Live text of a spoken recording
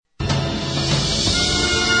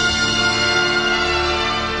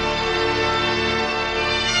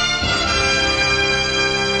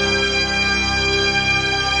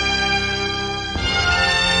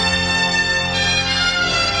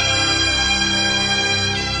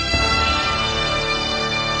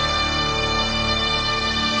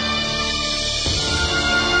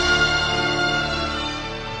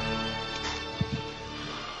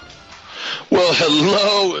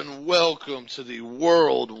Hello and welcome to the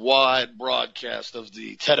worldwide broadcast of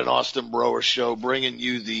the Ted and Austin Broer Show, bringing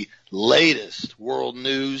you the latest world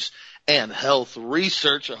news and health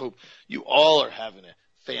research. I hope you all are having a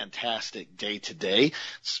fantastic day today.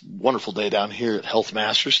 It's a wonderful day down here at Health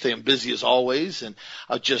Masters, staying busy as always. And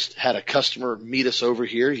I just had a customer meet us over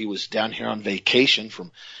here. He was down here on vacation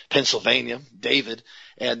from Pennsylvania, David,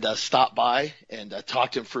 and stopped by and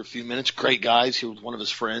talked to him for a few minutes. Great guys. He was one of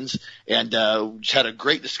his friends, and just had a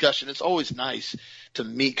great discussion. It's always nice to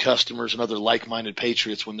meet customers and other like-minded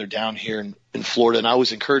patriots when they're down here in Florida. And I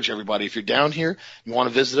always encourage everybody, if you're down here, you want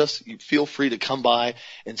to visit us, you feel free to come by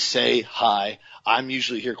and say hi. I'm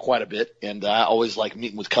usually here quite a bit, and I always like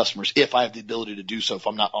meeting with customers if I have the ability to do so, if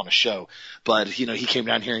I'm not on a show. But, you know, he came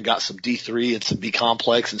down here and got some D3 and some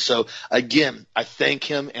B-complex. And so, again, I thank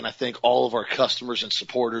him, and I thank all of our customers and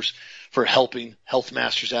supporters for helping Health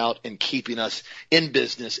Masters out and keeping us in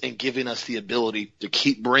business and giving us the ability to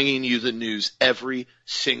keep bringing you the news every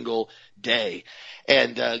single day.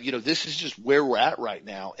 And, this is just where we're at right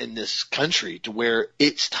now in this country, to where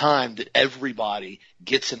it's time that everybody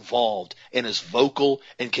gets involved and is vocal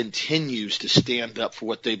and continues to stand up for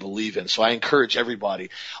what they believe in. So I encourage everybody.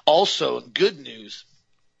 Also, good news,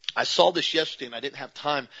 I saw this yesterday and I didn't have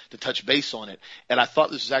time to touch base on it. And I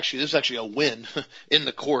thought this is actually a win in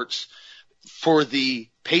the courts for the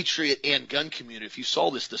patriot and gun community. If you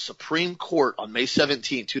saw this, the Supreme Court on May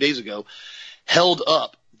 17, 2 days ago, held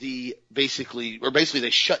up basically they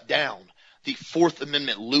shut down the Fourth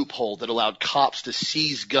Amendment loophole that allowed cops to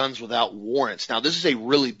seize guns without warrants. Now, this is a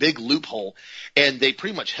really big loophole, and they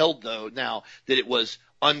pretty much held, though, now that it was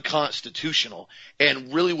unconstitutional.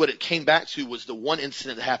 And really what it came back to was the one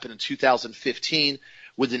incident that happened in 2015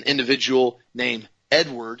 with an individual named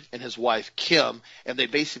Edward and his wife Kim, and they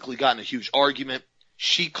basically got in a huge argument.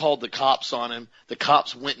 She called the cops on him. The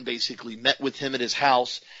cops went and basically met with him at his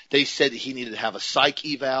house. They said that he needed to have a psych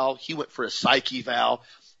eval. He went for a psych eval.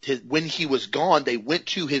 When he was gone, they went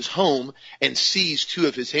to his home and seized 2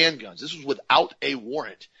 of his handguns. This was without a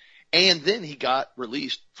warrant. And then he got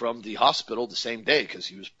released from the hospital the same day because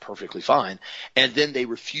he was perfectly fine. And then they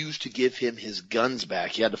refused to give him his guns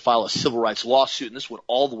back. He had to file a civil rights lawsuit, and this went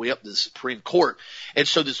all the way up to the Supreme Court. And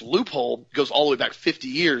so this loophole goes all the way back 50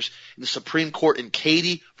 years in the Supreme Court in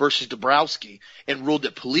Cady versus Dabrowski, and ruled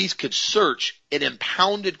that police could search an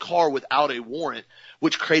impounded car without a warrant,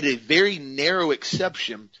 which created a very narrow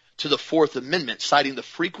exception to the Fourth Amendment, citing the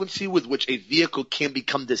frequency with which a vehicle can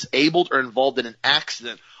become disabled or involved in an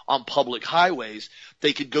accident on public highways.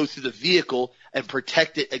 They could go through the vehicle and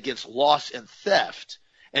protect it against loss and theft,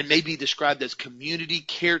 and may be described as community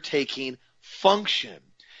caretaking function.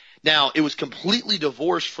 Now, it was completely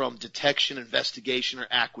divorced from detection, investigation, or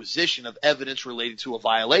acquisition of evidence related to a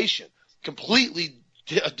violation. Completely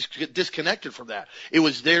disconnected from that. It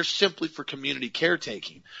was there simply for community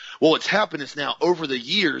caretaking. Well, what's happened is now over the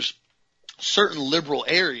years, certain liberal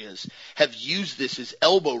areas have used this as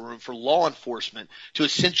elbow room for law enforcement to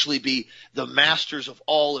essentially be the masters of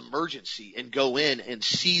all emergency and go in and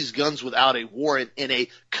seize guns without a warrant in a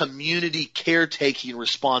community caretaking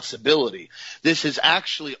responsibility. This has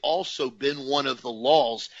actually also been one of the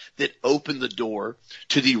laws that opened the door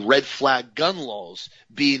to the red flag gun laws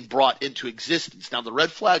being brought into existence. Now, the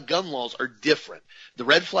red flag gun laws are different. The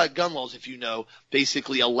red flag gun laws, if you know,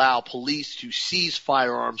 basically allow police to seize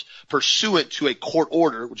firearms pursuant to a court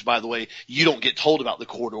order, which, by the way, you don't get told about the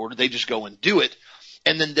court order. They just go and do it.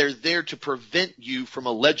 And then they're there to prevent you from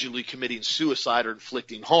allegedly committing suicide or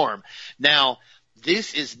inflicting harm. Now,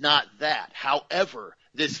 this is not that. However,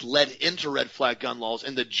 this led into red flag gun laws,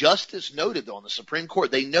 and the justice noted, though, on the Supreme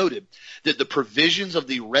Court, they noted that the provisions of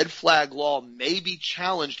the red flag law may be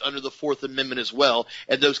challenged under the Fourth Amendment as well,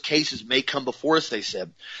 and those cases may come before us, they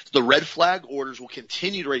said. The red flag orders will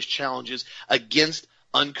continue to raise challenges against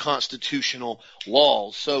unconstitutional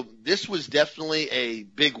laws. So this was definitely a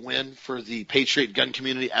big win for the patriot gun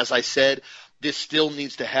community. As I said, this still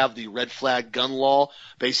needs to have the red flag gun law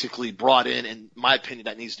basically brought in my opinion,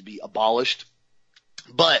 that needs to be abolished.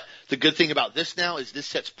 But the good thing about this now is this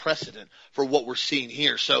sets precedent for what we're seeing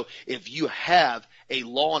here. So if you have a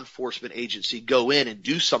law enforcement agency go in and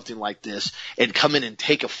do something like this and come in and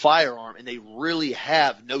take a firearm, and they really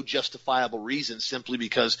have no justifiable reason simply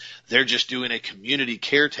because they're just doing a community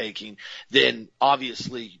caretaking, then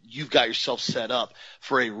obviously you've got yourself set up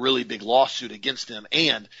for a really big lawsuit against them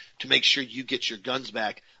and to make sure you get your guns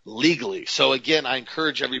back legally. So again, I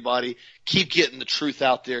encourage everybody, keep getting the truth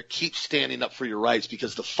out there, keep standing up for your rights,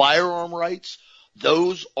 because the firearm rights,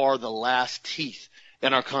 those are the last teeth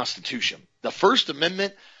in our Constitution. The First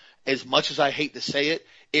Amendment, as much as I hate to say it,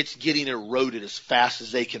 it's getting eroded as fast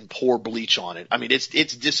as they can pour bleach on it. I mean, it's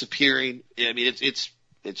disappearing. I mean,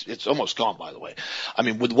 it's almost gone, by the way. I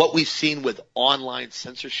mean, with what we've seen with online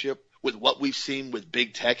censorship, with what we've seen with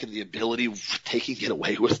big tech and the ability they can get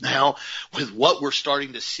away with now, with what we're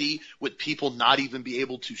starting to see with people not even be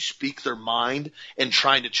able to speak their mind and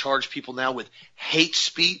trying to charge people now with hate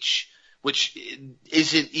speech, which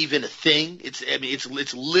isn't even a thing.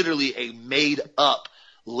 It's literally a made up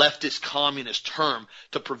leftist communist term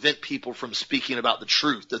to prevent people from speaking about the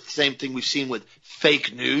truth. The same thing we've seen with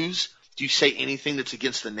fake news. Do you say anything that's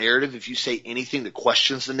against the narrative? If you say anything that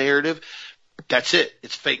questions the narrative, that's it.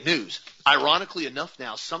 It's fake news. Ironically enough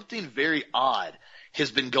now, something very odd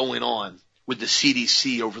has been going on with the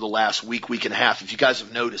CDC over the last week and a half. If you guys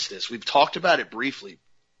have noticed this, we've talked about it briefly.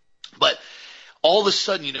 But all of a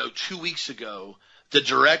sudden, 2 weeks ago, the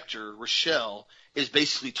director, Rochelle, is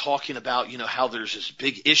basically talking about, how there's this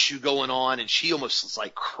big issue going on, and she almost is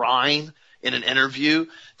like crying in an interview.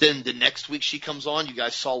 Then the next week she comes on, you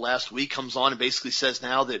guys saw last week, comes on and basically says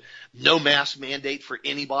now that no mask mandate for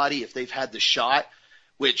anybody if they've had the shot,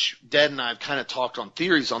 which Dad and I have kind of talked on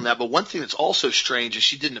theories on that. But one thing that's also strange is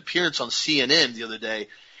she did an appearance on CNN the other day,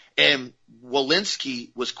 and Walensky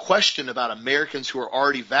was questioned about Americans who are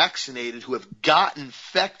already vaccinated who have got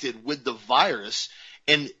infected with the virus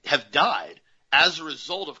and have died as a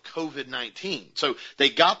result of COVID-19. So they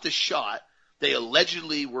got the shot. They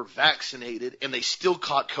allegedly were vaccinated, and they still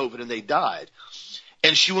caught COVID, and they died.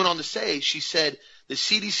 And she went on to say, she said, the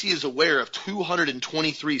CDC is aware of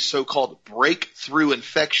 223 so-called breakthrough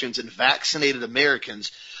infections in vaccinated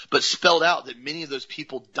Americans, but spelled out that many of those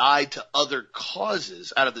people died to other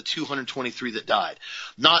causes out of the 223 that died.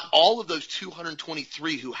 Not all of those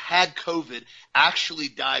 223 who had COVID actually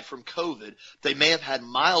died from COVID. They may have had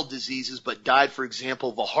mild diseases, but died, for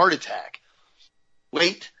example, of a heart attack.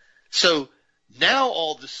 Wait, so now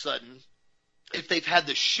all of a sudden, if they've had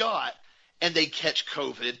the shot and they catch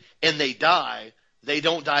COVID and they die, they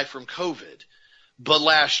don't die from COVID. But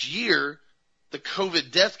last year, the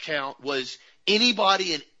COVID death count was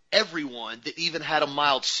anybody and everyone that even had a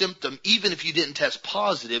mild symptom. Even if you didn't test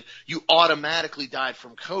positive, you automatically died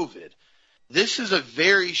from COVID. This is a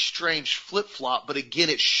very strange flip-flop, but again,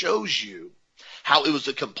 it shows you how it was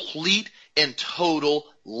a complete and total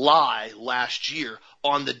lie last year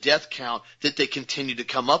on the death count that they continue to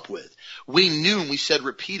come up with. We knew, and we said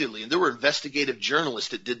repeatedly, and there were investigative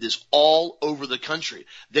journalists that did this all over the country.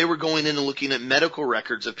 They were going in and looking at medical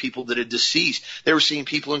records of people that had deceased. They were seeing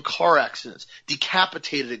people in car accidents,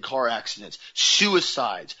 decapitated in car accidents,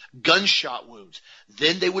 suicides, gunshot wounds.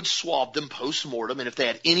 Then they would swab them post-mortem, and if they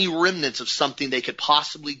had any remnants of something they could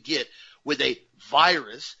possibly get with a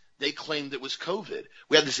virus, they claimed it was COVID.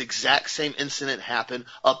 We had this exact same incident happen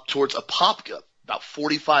up towards Apopka, about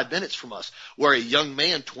 45 minutes from us, where a young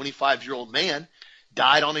man, 25-year-old man,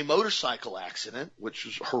 died on a motorcycle accident, which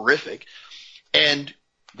was horrific, and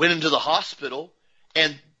went into the hospital,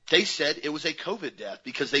 and they said it was a COVID death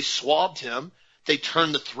because they swabbed him. They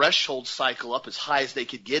turned the threshold cycle up as high as they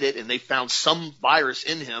could get it, and they found some virus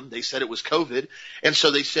in him. They said it was COVID, and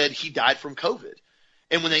so they said he died from COVID.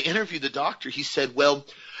 And when they interviewed the doctor, he said, well,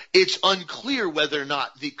 it's unclear whether or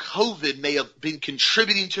not the COVID may have been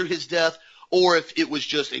contributing to his death or if it was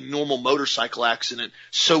just a normal motorcycle accident,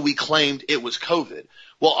 so we claimed it was COVID.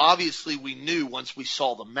 Well, obviously we knew once we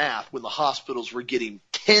saw the math when the hospitals were getting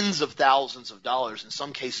tens of thousands of dollars, in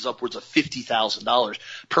some cases upwards of $50,000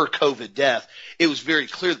 per COVID death, it was very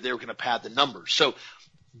clear that they were going to pad the numbers. So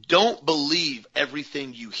don't believe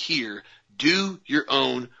everything you hear. Do your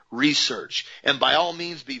own research. And by all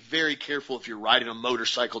means, be very careful if you're riding a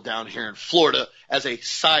motorcycle down here in Florida. As a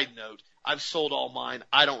side note, I've sold all mine.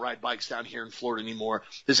 I don't ride bikes down here in Florida anymore.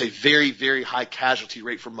 There's a very, very high casualty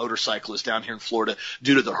rate for motorcyclists down here in Florida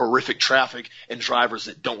due to the horrific traffic and drivers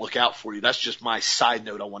that don't look out for you. That's just my side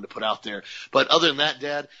note I wanted to put out there. But other than that,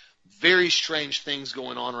 Dad, very strange things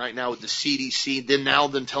going on right now with the CDC.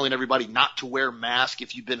 Then telling everybody not to wear masks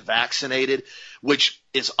if you've been vaccinated, which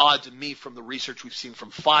is odd to me from the research we've seen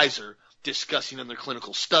from Pfizer discussing in their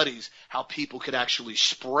clinical studies how people could actually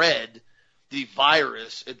spread the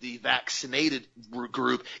virus at the vaccinated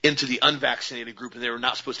group into the unvaccinated group, and they were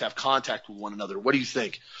not supposed to have contact with one another. What do you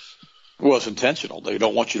think? Well, it's intentional. They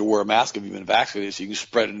don't want you to wear a mask if you've been vaccinated, so you can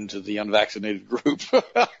spread it into the unvaccinated group.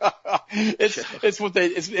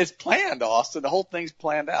 It's planned, Austin. The whole thing's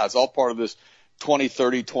planned out. It's all part of this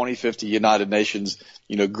 2030, 2050 United Nations,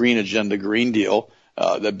 green agenda, Green Deal,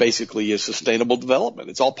 that basically is sustainable development.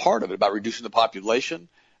 It's all part of it, about reducing the population,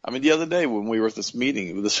 I mean, the other day when we were at this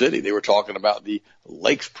meeting with the city, they were talking about the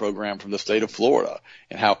lakes program from the state of Florida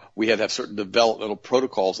and how we had to have certain developmental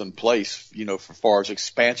protocols in place, for far as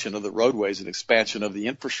expansion of the roadways and expansion of the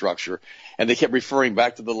infrastructure. And they kept referring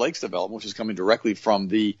back to the lakes development, which is coming directly from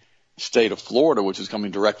the state of Florida, which is coming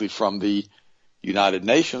directly from the United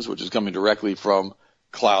Nations, which is coming directly from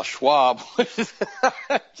Klaus Swab.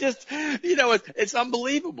 Just, it's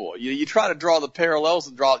unbelievable. You try to draw the parallels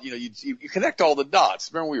and you connect all the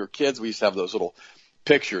dots. Remember when we were kids, we used to have those little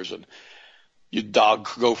pictures and you'd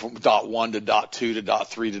go from dot 1 to dot 2 to dot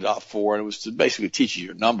 3 to dot 4. And it was to basically teach you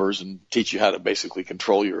your numbers and teach you how to basically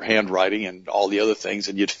control your handwriting and all the other things.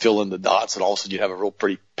 And you'd fill in the dots and all of a sudden you'd have a real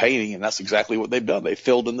pretty painting. And that's exactly what they've done. They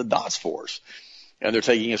filled in the dots for us and they're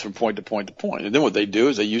taking us from point to point to point. And then what they do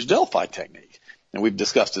is they use Delphi Technique. And we've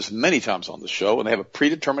discussed this many times on the show, and they have a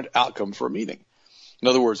predetermined outcome for a meeting. In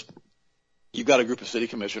other words, you've got a group of city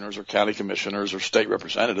commissioners or county commissioners or state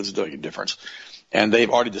representatives doing a difference, and they've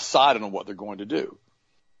already decided on what they're going to do.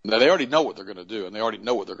 Now, they already know what they're going to do, and they already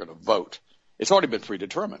know what they're going to vote. It's already been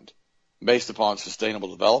predetermined based upon sustainable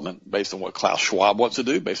development, based on what Klaus Schwab wants to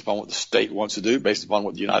do, based upon what the state wants to do, based upon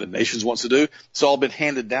what the United Nations wants to do. It's all been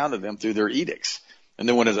handed down to them through their edicts. And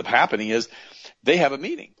then what ends up happening is they have a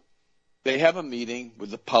meeting. They have a meeting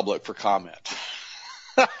with the public for comment.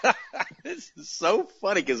 This is so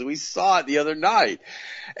funny because we saw it the other night.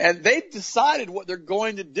 And they've decided what they're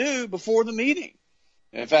going to do before the meeting.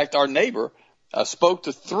 In fact, our neighbor spoke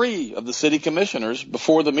to 3 of the city commissioners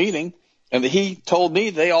before the meeting, and he told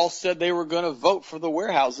me they all said they were going to vote for the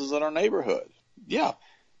warehouses in our neighborhood. Yeah.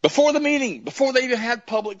 Before the meeting, before they even had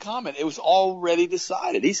public comment, it was already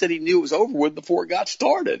decided. He said he knew it was over with before it got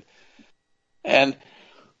started. And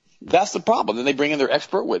that's the problem. Then they bring in their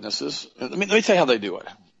expert witnesses. Let me tell you how they do it.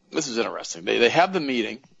 This is interesting. They have the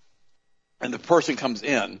meeting, and the person comes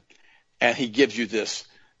in, and he gives you this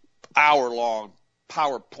hour-long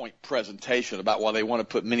PowerPoint presentation about why they want to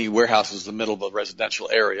put mini warehouses in the middle of a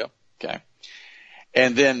residential area. Okay,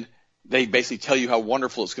 and then they basically tell you how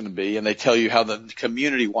wonderful it's going to be, and they tell you how the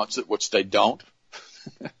community wants it, which they don't.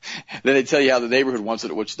 Then they tell you how the neighborhood wants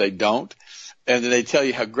it, which they don't. And then they tell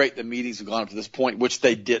you how great the meetings have gone up to this point, which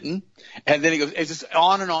they didn't. And then he goes, it's just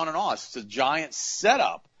on and on and on. It's a giant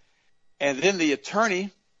setup. And then the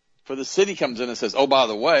attorney for the city comes in and says, oh, by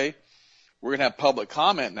the way, we're going to have public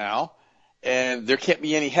comment now, and there can't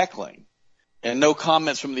be any heckling and no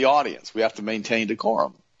comments from the audience. We have to maintain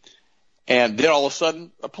decorum. And then all of a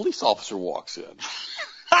sudden, a police officer walks in.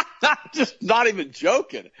 Just not even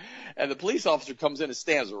joking. And the police officer comes in and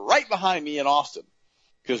stands right behind me in Austin.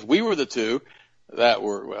 Because we were the 2 that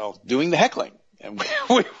were, doing the heckling. And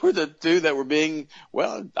we were the 2 that were being,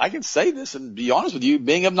 I can say this and be honest with you,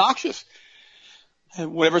 being obnoxious.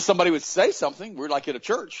 And whenever somebody would say something, we're like at a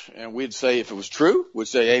church. And we'd say, if it was true, we'd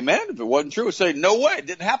say amen. If it wasn't true, we'd say, no way, it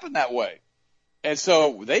didn't happen that way. And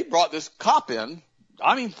so they brought this cop in,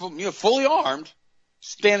 fully armed,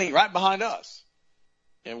 standing right behind us.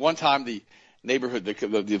 And one time the neighborhood, the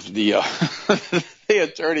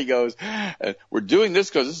attorney goes, we're doing this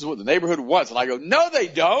because this is what the neighborhood wants. And I go, no, they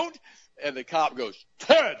don't. And the cop goes,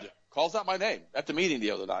 Ted, calls out my name at the meeting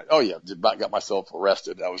the other night. Oh, yeah, got myself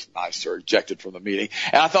arrested. That was nice, or ejected from the meeting.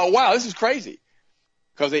 And I thought, wow, this is crazy.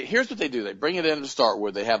 Because here's what they do. They bring it in to start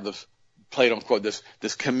with. They have this, quote unquote,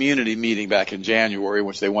 this community meeting back in January,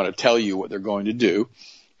 which they want to tell you what they're going to do.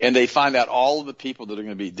 And they find out all of the people that are going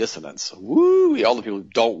to be dissonants. Woo! All the people who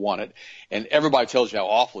don't want it. And everybody tells you how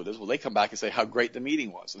awful it is. Well, they come back and say how great the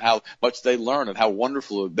meeting was and how much they learned and how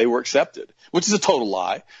wonderful they were accepted, which is a total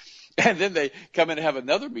lie. And then they come in and have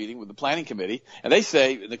another meeting with the planning committee, and they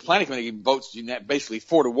say the planning committee votes basically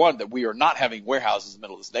 4-1 that we are not having warehouses in the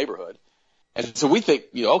middle of this neighborhood. And so we think,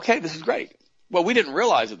 okay, this is great. Well, we didn't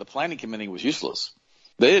realize that the planning committee was useless.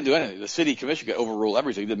 They didn't do anything. The city commission could overrule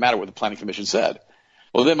everything. It didn't matter what the planning commission said.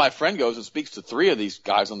 Well, then my friend goes and speaks to 3 of these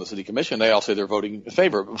guys on the city commission. They all say they're voting in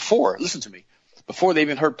favor. But listen to me, before they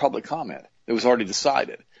even heard public comment, it was already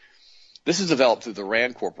decided. This is developed through the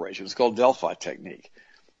RAND Corporation. It's called Delphi Technique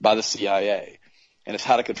by the CIA. And it's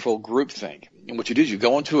how to control groupthink. And what you do is you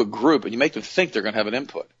go into a group and you make them think they're going to have an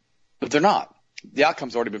input. But they're not. The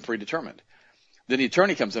outcome's already been predetermined. Then the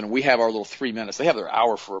attorney comes in and we have our little 3 minutes. They have their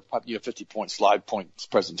hour for a 50-point slide point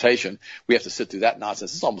presentation. We have to sit through that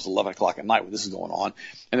nonsense. It's almost 11 o'clock at night when this is going on.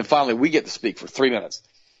 And then finally we get to speak for 3 minutes.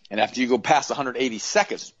 And after you go past 180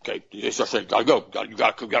 seconds, okay, they start saying, gotta go. You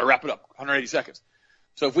gotta wrap it up. 180 seconds.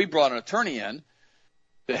 So if we brought an attorney in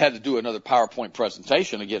that had to do another PowerPoint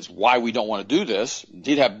presentation against why we don't want to do this,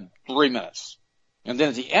 he'd have 3 minutes. And then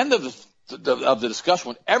at the end of the discussion,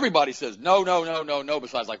 when everybody says no,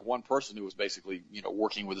 besides like one person who was basically,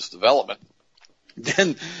 working with this development,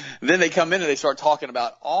 Then they come in and they start talking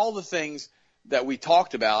about all the things that we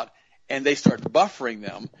talked about, and they start buffering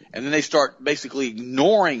them, and then they start basically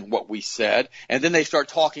ignoring what we said, and then they start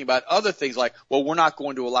talking about other things like, well, we're not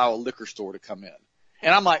going to allow a liquor store to come in.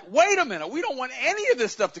 And I'm like, wait a minute, we don't want any of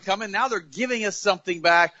this stuff to come in. Now they're giving us something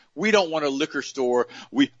back. We don't want a liquor store.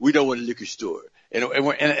 We don't want a liquor store.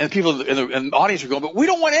 And people in the audience are going, but we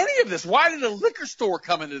don't want any of this. Why did a liquor store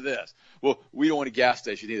come into this? Well, we don't want a gas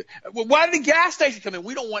station either. Well, why did a gas station come in?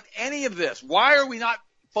 We don't want any of this. Why are we not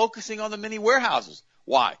focusing on the mini warehouses?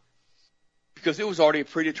 Why? Because it was already a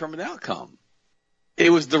predetermined outcome. It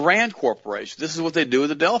was the Rand Corporation. This is what they do with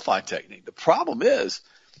the Delphi Technique. The problem is,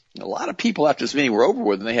 a lot of people after this meeting were over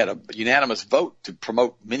with and they had a unanimous vote to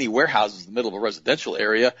promote mini warehouses in the middle of a residential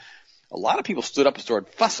area. A lot of people stood up and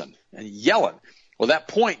started fussing and yelling. Well, at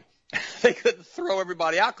that point, they couldn't throw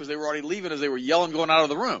everybody out because they were already leaving as they were yelling going out of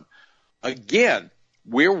the room. Again,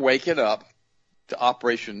 we're waking up to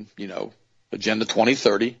Operation, Agenda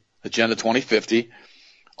 2030, Agenda 2050,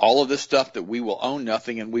 all of this stuff that we will own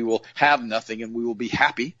nothing and we will have nothing and we will be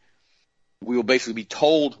happy. We will basically be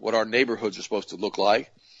told what our neighborhoods are supposed to look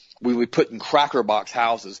like. We will be put in cracker box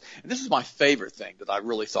houses. And this is my favorite thing that I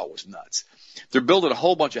really thought was nuts. They're building a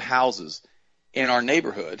whole bunch of houses in our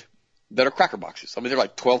neighborhood that are cracker boxes. I mean, they're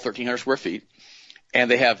like 1,300 square feet,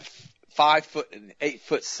 and they have 5 foot and 8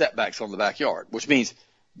 foot setbacks on the backyard, which means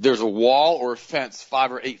there's a wall or a fence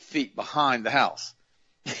 5 or 8 feet behind the house.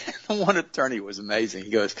 One attorney was amazing.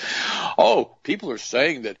 He goes, "Oh, people are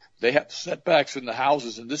saying that they have setbacks in the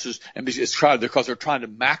houses, and this is because they're trying to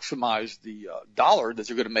maximize the dollar that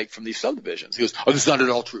they're going to make from these subdivisions." He goes, "Oh, this is not at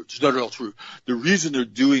all true. It's not at all true. The reason they're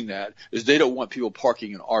doing that is they don't want people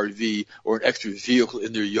parking an RV or an extra vehicle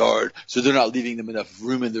in their yard, so they're not leaving them enough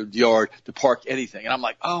room in their yard to park anything." And I'm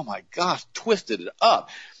like, "Oh my gosh, twisted it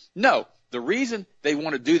up." No, the reason they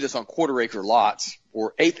want to do this on quarter-acre lots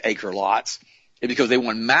or eighth-acre lots is because they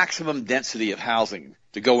want maximum density of housing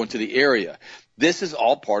to go into the area. This is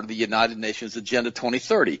all part of the United Nations Agenda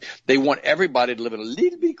 2030. They want everybody to live in a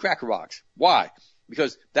little bitty cracker box. Why?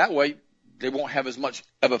 Because that way they won't have as much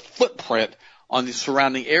of a footprint on the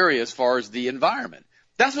surrounding area as far as the environment.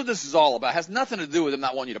 That's what this is all about. It has nothing to do with them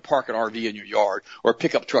not wanting you to park an RV in your yard or a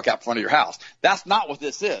pickup truck out front of your house. That's not what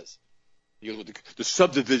this is. The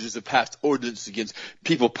subdivisions have passed ordinance against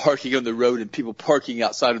people parking on the road and people parking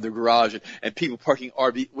outside of their garage and people parking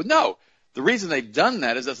RV. Well, no, the reason they've done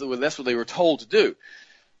that is that's what they were told to do.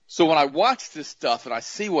 So when I watch this stuff and I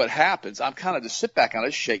see what happens, I'm kind of just sit back and I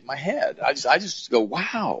just shake my head. I just go,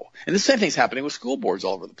 wow. And the same thing's happening with school boards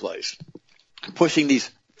all over the place, pushing these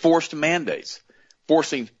forced mandates,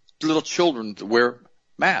 forcing little children to wear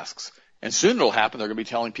masks. And soon it'll happen. They're going to be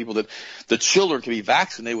telling people that the children can be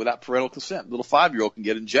vaccinated without parental consent. A little 5-year-old can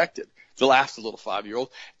get injected. They'll ask the little 5-year-old,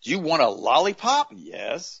 "Do you want a lollipop?"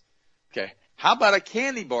 "Yes." "Okay. How about a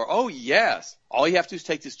candy bar?" "Oh, yes." "All you have to do is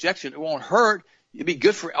take this injection. It won't hurt. It'd be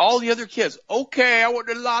good for all the other kids." "Okay, I want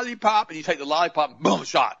the lollipop." And you take the lollipop, and boom,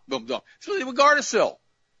 shot, boom, boom. That's what they do with Gardasil.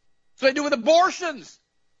 That's what they do with abortions.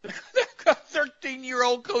 The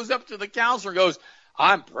 13-year-old goes up to the counselor and goes,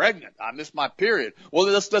 "I'm pregnant. I missed my period." "Well,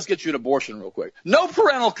 let's get you an abortion real quick." "No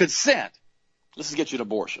parental consent. Let's just get you an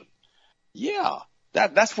abortion." Yeah,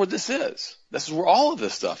 that's where this is. This is where all of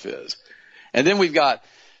this stuff is. And then we've got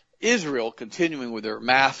Israel continuing with their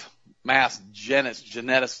math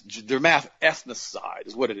ethnocide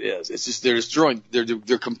is what it is. It's just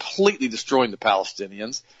they're completely destroying the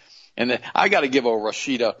Palestinians. And then I got to give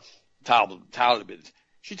Rashida Tlaib.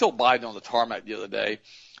 She told Biden on the tarmac the other day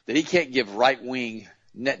that he can't give right-wing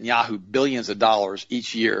Netanyahu billions of dollars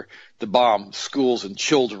each year to bomb schools and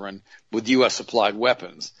children with U.S. supplied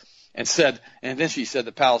weapons. And then she said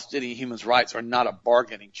that Palestinian human rights are not a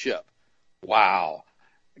bargaining chip. Wow.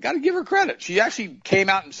 I got to give her credit. She actually came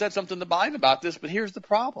out and said something to Biden about this, but here's the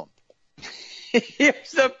problem.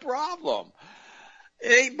 Here's the problem.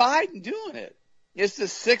 It ain't Biden doing it. It's the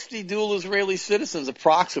 60 dual Israeli citizens,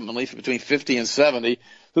 approximately between 50 and 70,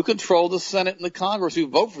 who control the Senate and the Congress, who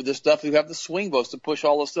vote for this stuff, who have the swing votes to push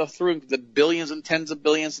all this stuff through, the billions and tens of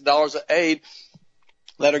billions of dollars of aid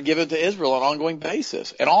that are given to Israel on an ongoing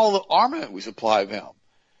basis, and all the armament we supply them.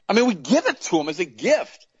 I mean, we give it to them as a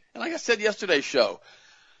gift. And like I said yesterday's show,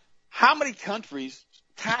 how many countries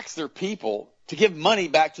tax their people to give money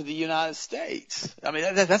back to the United States? I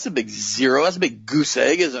mean, that's a big zero. That's a big goose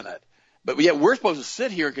egg, isn't it? But yet we're supposed to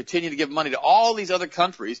sit here and continue to give money to all these other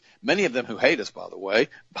countries, many of them who hate us, by the way,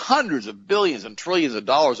 hundreds of billions and trillions of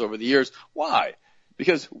dollars over the years. Why?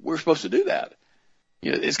 Because we're supposed to do that.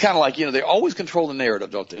 It's kind of like, they always control the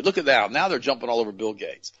narrative, don't they? Look at that. Now they're jumping all over Bill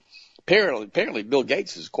Gates. Apparently Bill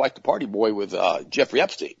Gates is quite the party boy with Jeffrey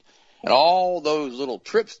Epstein. And all those little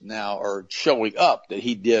trips now are showing up that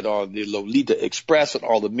he did on the Lolita Express and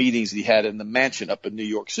all the meetings he had in the mansion up in New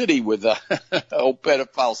York City with old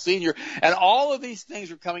pedophile senior. And all of these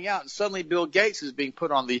things are coming out. And suddenly Bill Gates is being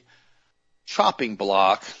put on the chopping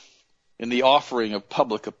block in the offering of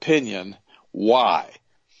public opinion. Why?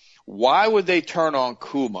 Why would they turn on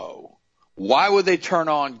Cuomo? Why would they turn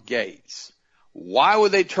on Gates? Why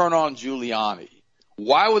would they turn on Giuliani?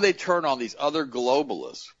 Why would they turn on these other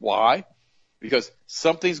globalists? Why? Because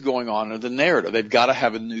something's going on in the narrative. They've got to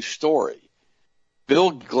have a new story. Bill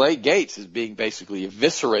Gates is being basically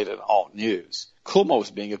eviscerated in alt news. Cuomo is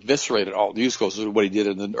being eviscerated in alt news because of what he did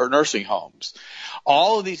in the nursing homes.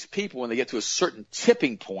 All of these people, when they get to a certain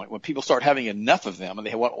tipping point, when people start having enough of them and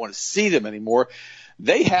they won't want to see them anymore,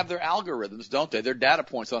 they have their algorithms, don't they? Their data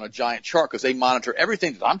points on a giant chart because they monitor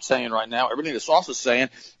everything that I'm saying right now, everything that Sauce is saying,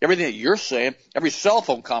 everything that you're saying, every cell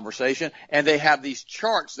phone conversation, and they have these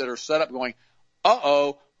charts that are set up going,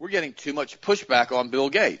 we're getting too much pushback on Bill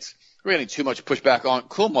Gates. We're getting too much pushback on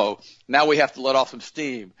Cuomo. Now we have to let off some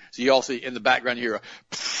steam. So you all see in the background you hear a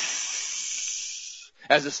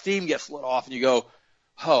as the steam gets let off and you go,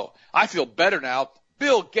 I feel better now.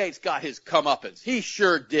 Bill Gates got his comeuppance. He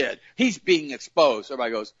sure did. He's being exposed.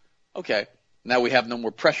 Everybody goes, okay, now we have no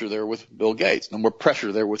more pressure there with Bill Gates, no more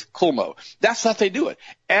pressure there with Cuomo. That's how they do it.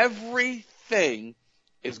 Everything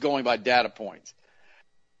is going by data points.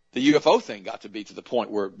 The UFO thing got to be to the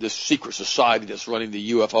point where this secret society that's running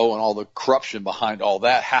the UFO and all the corruption behind all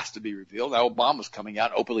that has to be revealed. Now Obama's coming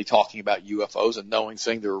out openly talking about UFOs and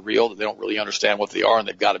saying they're real, that they don't really understand what they are and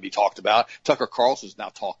they've got to be talked about. Tucker Carlson's now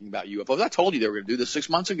talking about UFOs. I told you they were going to do this 6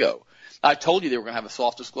 months ago. I told you they were going to have a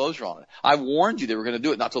soft disclosure on it. I warned you they were going to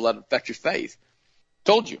do it not to let it affect your faith.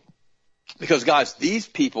 Told you. Because, guys, these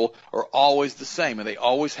people are always the same and they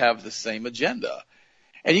always have the same agenda.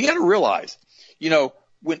 And you got to realize,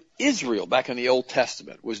 when Israel, back in the Old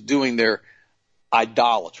Testament, was doing their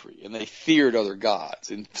idolatry and they feared other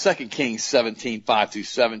gods, in 2 Kings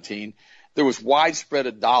 17:5-17, there was widespread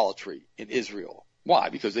idolatry in Israel. Why?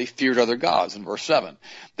 Because they feared other gods. In verse 7,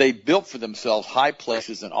 they built for themselves high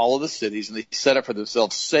places in all of the cities, and they set up for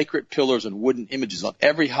themselves sacred pillars and wooden images on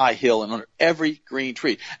every high hill and under every green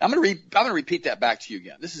tree. I'm going to repeat that back to you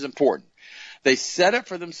again. This is important. They set up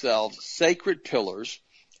for themselves sacred pillars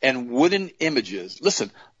and wooden images.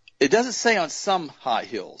 Listen, it doesn't say on some high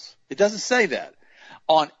hills. It doesn't say that.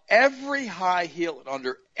 On every high hill and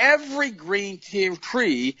under every green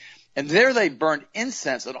tree, and there they burned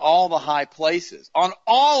incense on all the high places, on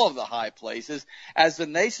all of the high places, as the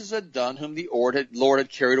nations had done whom the Lord had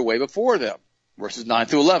carried away before them. Verses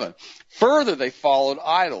 9-11. Further, they followed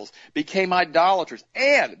idols, became idolaters,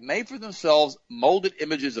 and made for themselves molded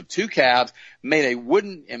images of 2 calves, made a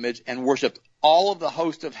wooden image, and worshipped all of the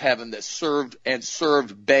host of heaven that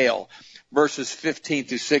served Baal. Verses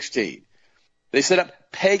 15-16. They set up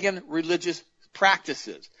pagan religious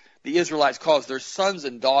practices. The Israelites caused their sons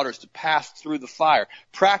and daughters to pass through the fire,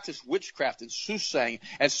 practice witchcraft and soothsaying,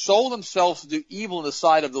 and sold themselves to do evil in the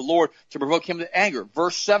sight of the Lord to provoke him to anger.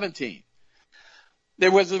 Verse 17.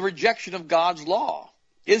 There was a rejection of God's law.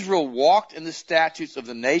 Israel walked in the statutes of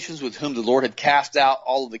the nations with whom the Lord had cast out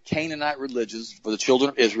all of the Canaanite religions for the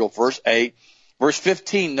children of Israel. Verse 8. Verse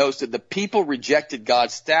 15 notes that the people rejected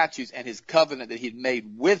God's statutes and his covenant that he had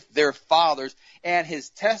made with their fathers and his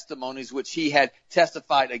testimonies which he had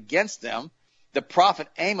testified against them. The prophet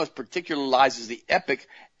Amos particularizes the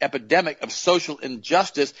epidemic of social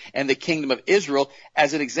injustice and the kingdom of Israel.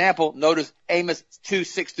 As an example, notice Amos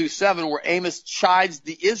 2:6-7, where Amos chides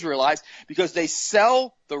the Israelites because they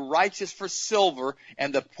sell the righteous for silver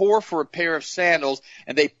and the poor for a pair of sandals,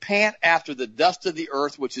 and they pant after the dust of the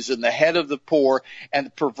earth, which is in the head of the poor,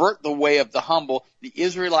 and pervert the way of the humble. The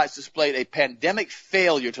Israelites displayed a pandemic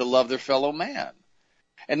failure to love their fellow man.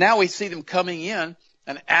 And now we see them coming in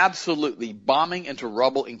and absolutely bombing into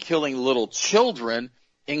rubble and killing little children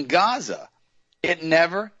in Gaza. It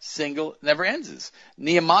never ends.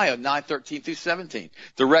 Nehemiah 9:13-17.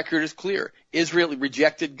 The record is clear. Israel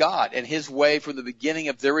rejected God and his way from the beginning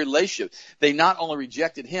of their relationship. They not only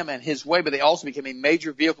rejected him and his way, but they also became a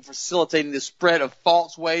major vehicle for facilitating the spread of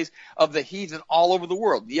false ways of the heathen all over the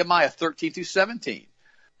world. Nehemiah 13-17.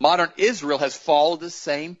 Modern Israel has followed the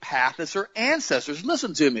same path as her ancestors.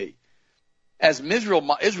 Listen to me. As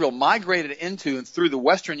Israel migrated into and through the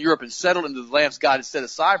Western Europe and settled into the lands God had set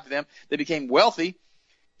aside for them, they became wealthy.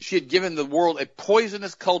 She had given the world a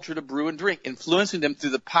poisonous culture to brew and drink, influencing them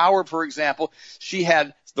through the power of her example. She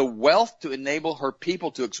had the wealth to enable her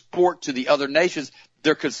people to export to the other nations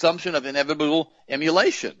their consumption of inevitable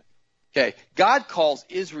emulation. Okay, God calls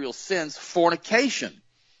Israel's sins fornication.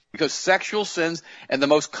 because sexual sins and the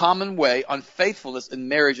most common way, unfaithfulness in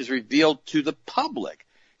marriage, is revealed to the public.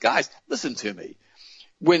 Guys, listen to me.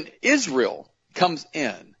 When Israel comes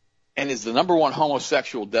in and is the number one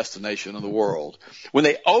homosexual destination in the world, when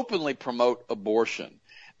they openly promote abortion,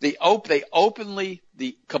 the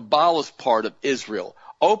Kabbalist part of Israel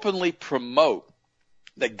openly promote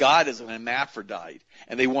that God is an hermaphrodite,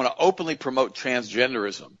 and they want to openly promote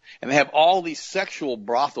transgenderism, and they have all these sexual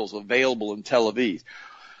brothels available in Tel Aviv.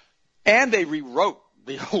 And they rewrote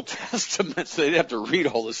the Old Testament, so they didn't have to read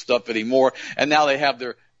all this stuff anymore, and now they have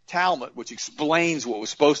their Talmud, which explains what was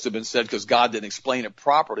supposed to have been said because God didn't explain it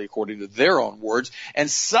properly according to their own words. And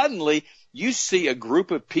suddenly you see a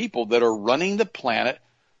group of people that are running the planet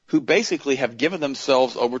who basically have given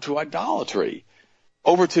themselves over to idolatry,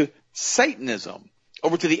 over to Satanism,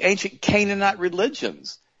 over to the ancient Canaanite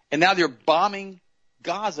religions. And now they're bombing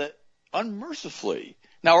Gaza unmercifully.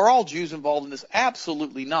 Now, are all Jews involved in this?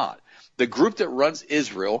 Absolutely not. The group that runs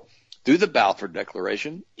Israel through the Balfour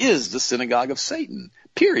Declaration is the synagogue of Satan,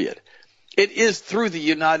 period. It is through the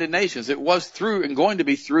United Nations. It was through and going to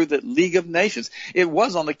be through the League of Nations. It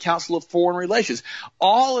was on the Council of Foreign Relations.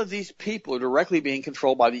 All of these people are directly being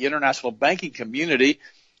controlled by the international banking community,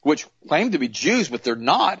 which claim to be Jews, but they're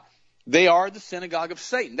not. They are the synagogue of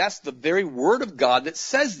Satan. That's the very word of God that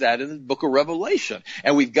says that in the book of Revelation.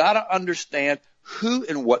 And we've got to understand who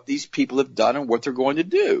and what these people have done and what they're going to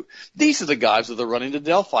do. These are the guys that are running the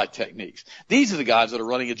Delphi Techniques. These are the guys that are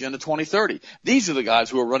running Agenda 2030. These are the guys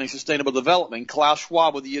who are running Sustainable Development. Klaus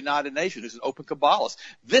Swab with the United Nations, who's an open Kabbalist.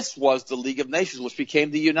 This was the League of Nations, which became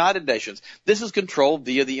the United Nations. This is controlled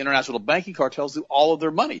via the international banking cartels through all of their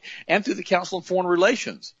money and through the Council on Foreign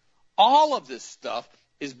Relations. All of this stuff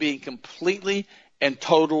is being completely and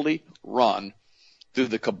totally run through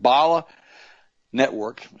the Kabbalah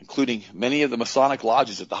network, including many of the Masonic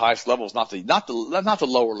lodges at the highest levels, not the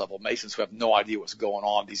lower level Masons who have no idea what's going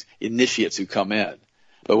on, these initiates who come in.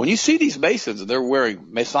 But when you see these Masons and they're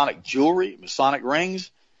wearing Masonic jewelry, Masonic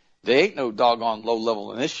rings, they ain't no doggone low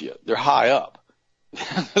level initiate. They're high up.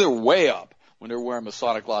 They're way up when they're wearing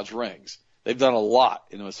Masonic lodge rings. They've done a lot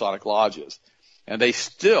in the Masonic lodges. And they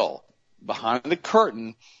still, behind the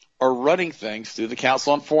curtain, are running things through the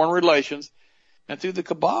Council on Foreign Relations and through the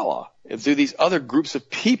Kabbalah and through these other groups of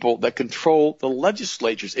people that control the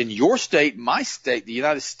legislatures in your state, my state, the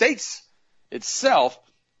United States itself,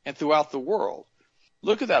 and throughout the world.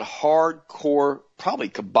 Look at that hardcore, probably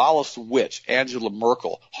Kabbalist witch, Angela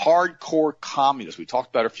Merkel, hardcore communist. We talked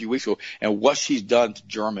about her a few weeks ago and what she's done to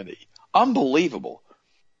Germany. Unbelievable.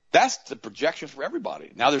 That's the projection for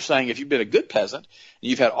everybody. Now they're saying if you've been a good peasant and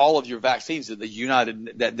you've had all of your vaccines that the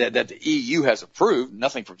EU has approved,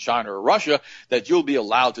 nothing from China or Russia, that you'll be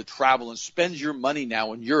allowed to travel and spend your money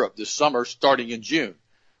now in Europe this summer starting in June.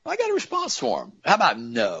 Well, I got a response for them. How about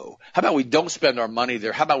no? How about we don't spend our money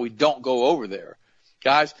there? How about we don't go over there?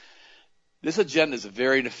 Guys, this agenda is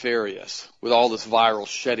very nefarious with all this viral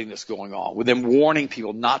shedding that's going on, with them warning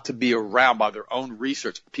people not to be around by their own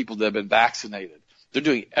research, people that have been vaccinated. They're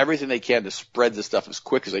doing everything they can to spread this stuff as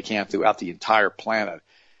quick as they can throughout the entire planet.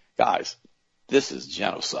 Guys, this is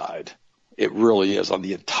genocide. It really is on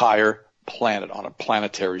the entire planet on a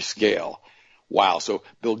planetary scale. Wow. So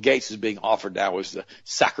Bill Gates is being offered now as the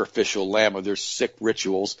sacrificial lamb of their sick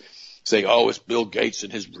rituals, saying, oh, it's Bill Gates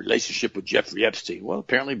and his relationship with Jeffrey Epstein. Well,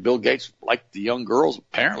 apparently Bill Gates liked the young girls,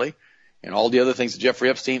 apparently, and all the other things that Jeffrey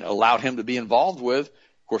Epstein allowed him to be involved with.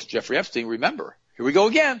 Of course, Jeffrey Epstein, remember, here we go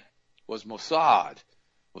again, was Mossad.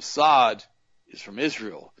 Mossad is from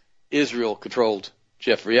Israel. Israel controlled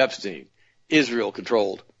Jeffrey Epstein. Israel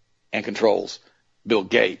controlled and controls Bill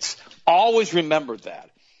Gates. Always remember that.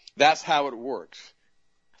 That's how it works.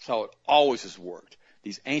 That's how it always has worked.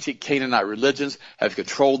 These ancient Canaanite religions have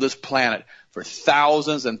controlled this planet for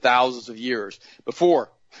thousands and thousands of years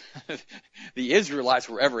before the Israelites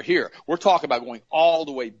were ever here. We're talking about going all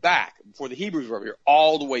the way back, before the Hebrews were ever here,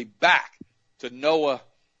 all the way back to Noah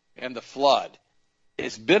and the flood.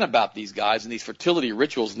 It's been about these guys and these fertility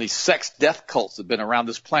rituals and these sex death cults that have been around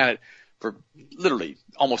this planet for literally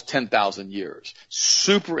almost 10,000 years.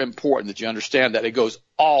 Super important that you understand that it goes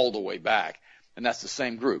all the way back. And that's the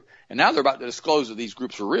same group. And now they're about to disclose that these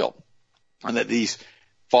groups are real and that these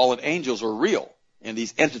fallen angels are real and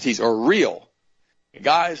these entities are real.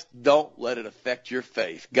 Guys, don't let it affect your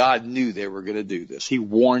faith. God knew they were going to do this. He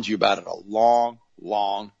warned you about it a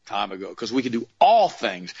long time ago, because we can do all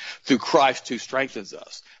things through Christ who strengthens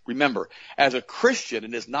us. Remember, as a Christian,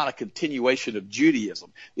 it is not a continuation of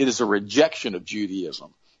Judaism. It is a rejection of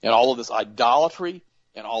Judaism and all of this idolatry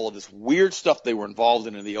and all of this weird stuff they were involved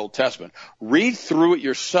in the Old Testament. Read through it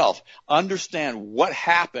yourself. Understand what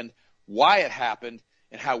happened, why it happened,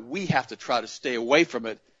 and how we have to try to stay away from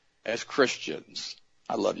it as Christians.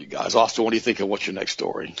 I love you guys. Austin, what do you think of what's your next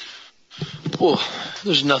story? Well,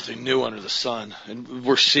 there's nothing new under the sun, and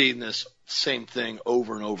we're seeing this same thing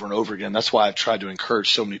over and over and over again. That's why I've tried to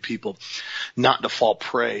encourage so many people not to fall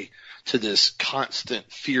prey to this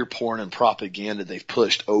constant fear porn and propaganda they've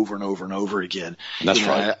pushed over and over and over again. That's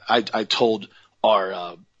right. I told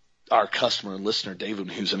our customer and listener, David,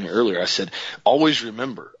 who's in here earlier, I said, always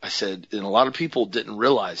remember, I said, and a lot of people didn't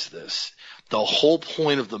realize this, the whole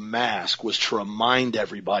point of the mask was to remind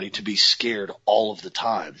everybody to be scared all of the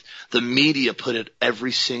time. The media put it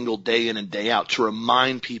every single day in and day out to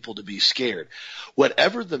remind people to be scared.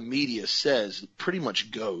 Whatever the media says pretty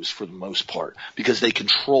much goes for the most part because they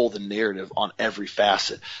control the narrative on every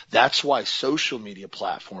facet. That's why social media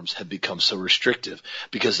platforms have become so restrictive,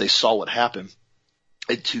 because they saw what happened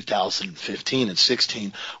in 2015 and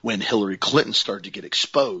 16 when Hillary Clinton started to get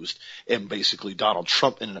exposed and basically Donald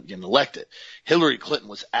Trump ended up getting elected. Hillary Clinton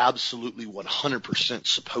was absolutely 100%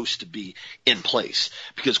 supposed to be in place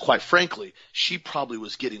because, quite frankly, she probably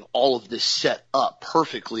was getting all of this set up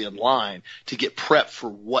perfectly in line to get prepped for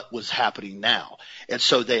what was happening now. And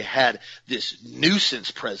so they had this nuisance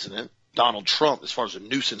president, Donald Trump, as far as a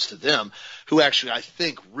nuisance to them, who actually I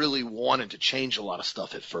think really wanted to change a lot of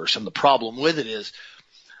stuff at first. And the problem with it is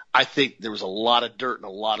I think there was a lot of dirt and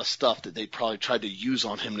a lot of stuff that they probably tried to use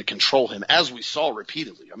on him to control him, as we saw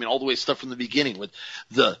repeatedly. I mean, all the way stuff from the beginning with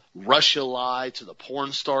the Russia lie to the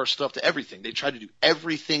porn star stuff to everything. They tried to do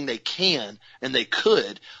everything they can and they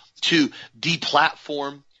could to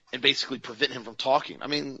deplatform and basically prevent him from talking. I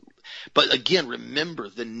mean, but again, remember,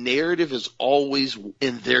 the narrative is always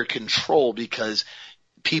in their control because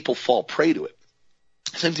people fall prey to it.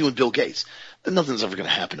 Same thing with Bill Gates. Nothing's ever going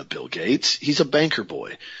to happen to Bill Gates. He's a banker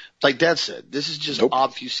boy. Like Dad said, this is just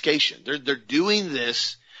obfuscation. They're doing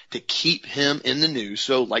this to keep him in the news.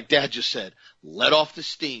 So like Dad just said, let off the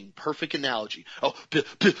steam. Perfect analogy. Oh,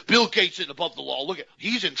 Bill Gates isn't above the law. Look at,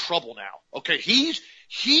 he's in trouble now. Okay. He's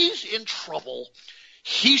in trouble.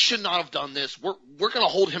 He should not have done this. We're going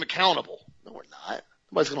to hold him accountable. No, we're not.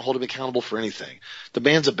 Nobody's going to hold him accountable for anything. The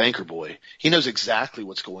man's a banker boy. He knows exactly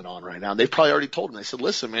what's going on right now. And they've probably already told him. They said,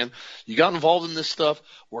 listen, man, you got involved in this stuff.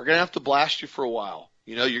 We're going to have to blast you for a while.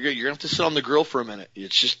 You know, you're going to have to sit on the grill for a minute.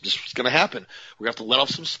 It's just what's going to happen. We're going to have to let off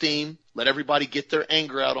some steam, let everybody get their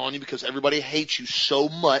anger out on you because everybody hates you so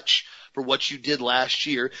much for what you did last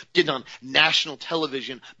year. Did on national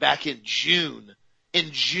television back in June,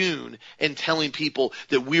 and telling people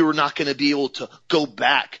that we were not going to be able to go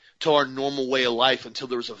back to our normal way of life until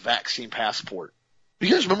there was a vaccine passport.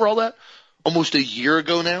 You guys remember all that? Almost a year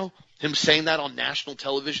ago now, him saying that on national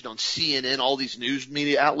television, on CNN, all these news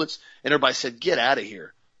media outlets, and everybody said, get out of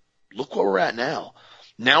here. Look where we're at now.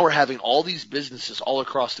 Now we're having all these businesses all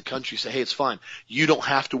across the country say, hey, it's fine. You don't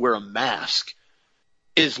have to wear a mask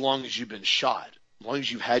as long as you've been shot, as long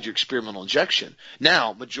as you've had your experimental injection.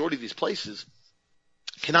 Now, majority of these places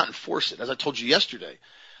cannot enforce it. As I told you yesterday,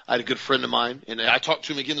 I had a good friend of mine, and I talked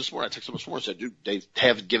to him again this morning. I texted him this morning and said, dude, they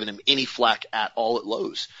haven't given him any flack at all at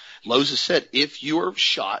Lowe's. Lowe's has said if you are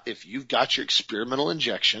shot, if you've got your experimental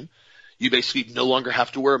injection, you basically no longer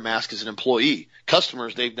have to wear a mask as an employee.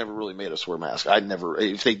 Customers, they've never really made us wear masks.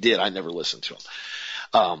 If they did, I never listened to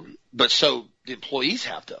them. But so the employees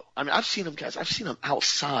have to. I mean, I've seen them, guys. I've seen them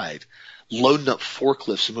outside loading up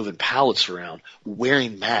forklifts and moving pallets around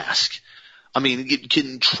wearing masks. I mean,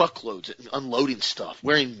 getting truckloads and unloading stuff,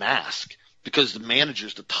 wearing masks, because the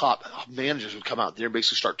managers, the top managers would come out there and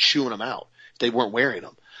basically start chewing them out if they weren't wearing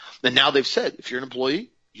them. And now they've said, if you're an employee,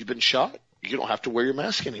 you've been shot, you don't have to wear your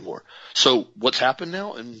mask anymore. So what's happened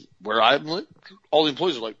now, and where I'm living, all the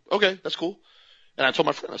employees are like, okay, that's cool. And I told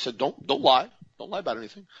my friend, I said, don't lie. Don't lie about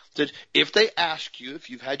anything. I said, if they ask you if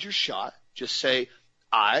you've had your shot, just say,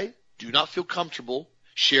 I do not feel comfortable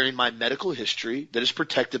sharing my medical history that is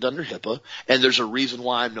protected under HIPAA, and there's a reason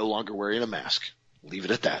why I'm no longer wearing a mask. Leave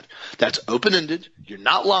it at that. That's open-ended. You're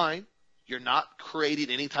not lying. You're not creating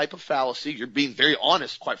any type of fallacy. You're being very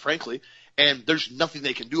honest, quite frankly, and there's nothing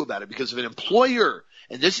they can do about it because of an employer,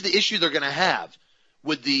 and this is the issue they're going to have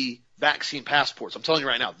with the vaccine passports. I'm telling you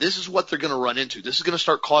right now, this is what they're going to run into. This is going to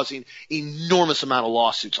start causing enormous amount of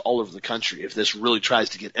lawsuits all over the country if this really tries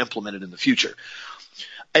to get implemented in the future.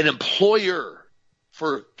 An employer,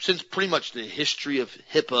 since pretty much the history of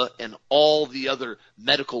HIPAA and all the other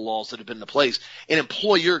medical laws that have been in place, an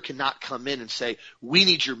employer cannot come in and say, we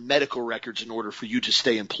need your medical records in order for you to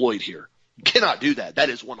stay employed here. You cannot do that. That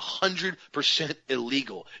is 100%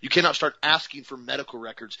 illegal. You cannot start asking for medical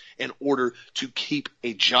records in order to keep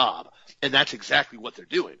a job. And that's exactly what they're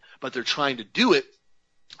doing. But they're trying to do it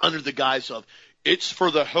under the guise of, it's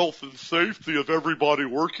for the health and safety of everybody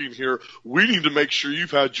working here. We need to make sure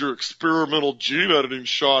you've had your experimental gene editing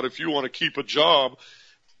shot if you want to keep a job.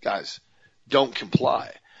 Guys, don't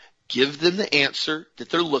comply. Give them the answer that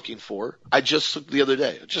they're looking for. I just looked the other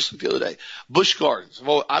day. Busch Gardens.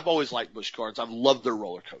 I've always liked Busch Gardens. I've loved their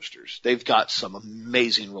roller coasters. They've got some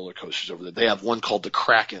amazing roller coasters over there. They have one called the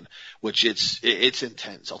Kraken, which it's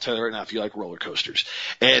intense. I'll tell you right now if you like roller coasters.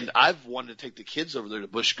 And I've wanted to take the kids over there to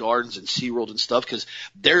Busch Gardens and SeaWorld and stuff because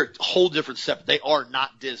they're a whole different step. They are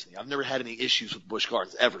not Disney. I've never had any issues with Busch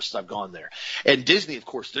Gardens ever since I've gone there. And Disney, of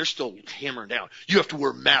course, they're still hammering down. You have to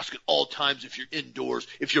wear a mask at all times if you're indoors.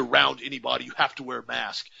 If you're around anybody, you have to wear a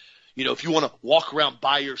mask. You know, if you want to walk around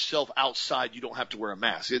by yourself outside, you don't have to wear a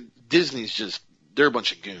mask. Disney's just, they're a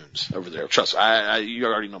bunch of goons over there. Trust me, you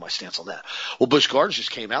already know my stance on that. Well, Busch Gardens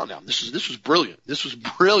just came out now. This was brilliant.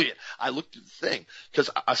 I looked at the thing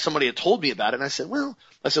because somebody had told me about it, and I said,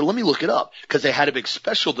 let me look it up because they had a big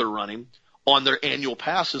special they're running on their annual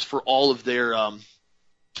passes for all of their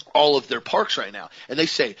parks right now. And they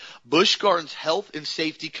say Busch Gardens health and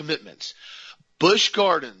safety commitments. Busch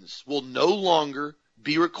Gardens will no longer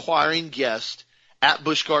be requiring guests at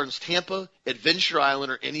Busch Gardens Tampa, Adventure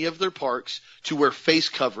Island, or any of their parks to wear face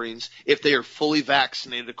coverings if they are fully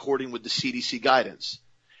vaccinated according with the CDC guidance.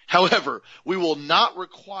 However, we will not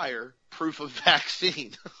require proof of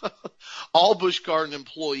vaccine. All Busch Garden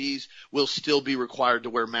employees will still be required to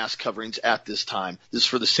wear mask coverings at this time. This is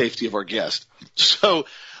for the safety of our guests. So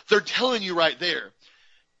they're telling you right there,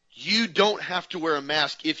 you don't have to wear a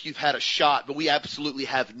mask if you've had a shot, but we absolutely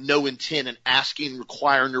have no intent in asking,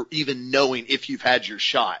 requiring, or even knowing if you've had your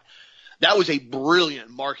shot. That was a brilliant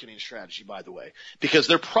marketing strategy, by the way, because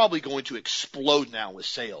they're probably going to explode now with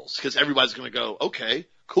sales because everybody's going to go, okay,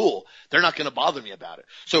 cool. They're not going to bother me about it.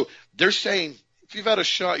 So they're saying if you've had a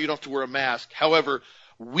shot, you don't have to wear a mask. However,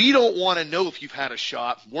 we don't want to know if you've had a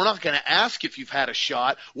shot. We're not going to ask if you've had a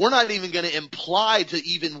shot. We're not even going to imply to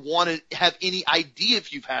even want to have any idea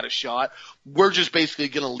if you've had a shot. We're just basically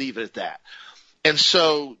going to leave it at that. And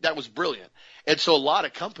so that was brilliant. And so a lot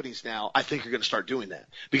of companies now, I think, are going to start doing that.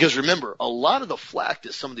 Because remember, a lot of the flack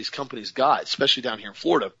that some of these companies got, especially down here in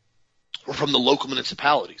Florida, were from the local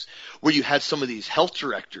municipalities, where you had some of these health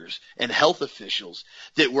directors and health officials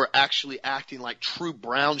that were actually acting like true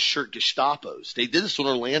brown shirt Gestapos. They did this in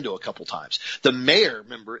Orlando a couple times. The mayor,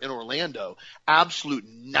 remember, in Orlando, absolute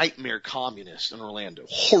nightmare communist in Orlando.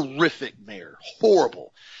 Horrific mayor.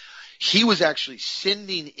 Horrible. He was actually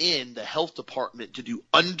sending in the health department to do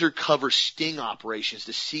undercover sting operations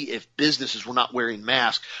to see if businesses were not wearing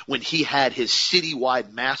masks when he had his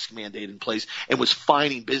citywide mask mandate in place and was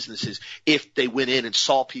fining businesses if they went in and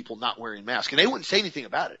saw people not wearing masks. And they wouldn't say anything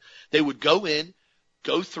about it. They would go in,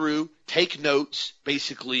 go through, take notes,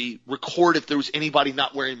 basically record if there was anybody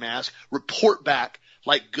not wearing masks, report back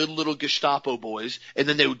like good little Gestapo boys, and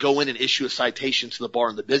then they would go in and issue a citation to the bar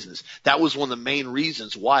and the business. That was one of the main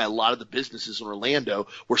reasons why a lot of the businesses in Orlando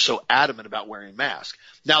were so adamant about wearing masks.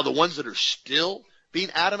 Now, the ones that are still being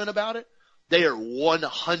adamant about it, they are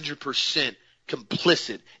 100%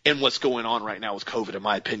 complicit in what's going on right now with COVID, in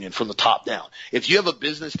my opinion, from the top down. If you have a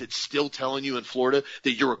business that's still telling you in Florida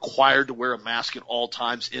that you're required to wear a mask at all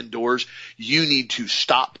times indoors, you need to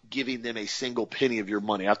stop giving them a single penny of your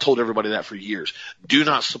money. I've told everybody that for years. Do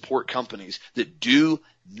not support companies that do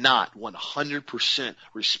not 100%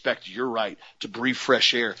 respect your right to breathe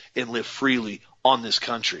fresh air and live freely in this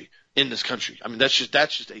country. I mean, that's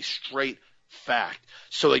just a straight fact.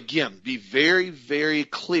 So again, be very, very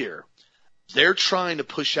clear. They're trying to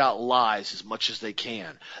push out lies as much as they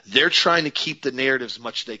can. They're trying to keep the narrative as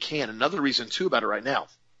much as they can. Another reason, too, about it right now,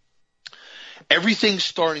 everything's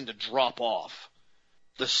starting to drop off.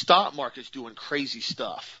 The stock market's doing crazy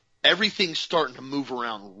stuff. Everything's starting to move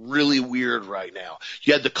around really weird right now.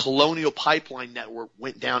 You had the Colonial Pipeline Network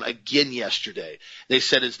went down again yesterday. They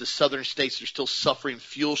said as the southern states are still suffering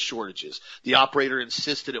fuel shortages. The operator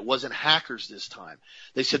insisted it wasn't hackers this time.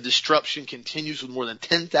 They said disruption continues with more than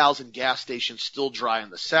 10,000 gas stations still dry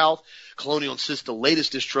in the south. Colonial insists the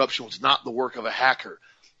latest disruption was not the work of a hacker.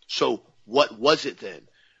 So what was it then?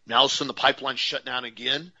 Now all of a sudden the pipeline shut down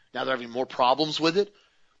again. Now they're having more problems with it.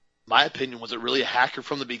 My opinion, was it really a hacker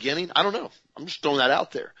from the beginning? I don't know. I'm just throwing that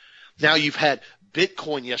out there. Now you've had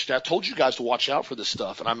Bitcoin yesterday. I told you guys to watch out for this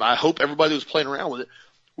stuff, and I hope everybody was playing around with it.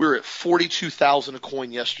 We were at $42,000 a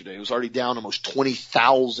coin yesterday. It was already down almost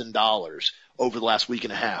 $20,000 over the last week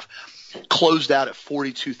and a half. Closed out at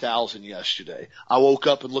 $42,000 yesterday. I woke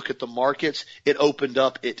up and looked at the markets. It opened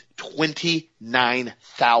up at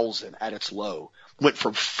 $29,000 at its low. Went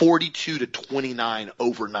from 42 to 29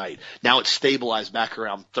 overnight. Now it's stabilized back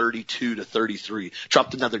around 32 to 33.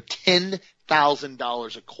 Dropped another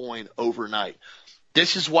 $100,000 a coin overnight.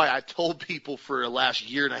 This is why I told people for the last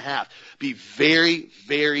year and a half, be very,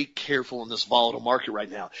 very careful in this volatile market right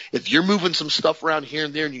now. If you're moving some stuff around here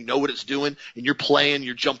and there and you know what it's doing and you're playing,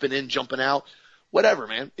 you're jumping in, jumping out, whatever,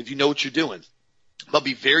 man, if you know what you're doing. But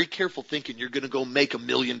be very careful thinking you're going to go make $1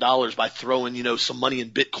 million by throwing, some money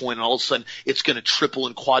in Bitcoin and all of a sudden it's going to triple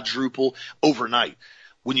and quadruple overnight.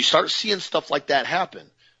 When you start seeing stuff like that happen,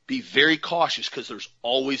 be very cautious because there's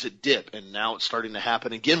always a dip, and now it's starting to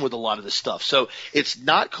happen again with a lot of this stuff. So it's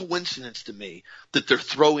not coincidence to me that they're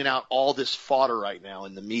throwing out all this fodder right now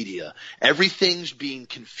in the media. Everything's being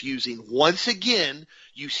confusing. Once again,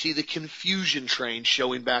 you see the confusion train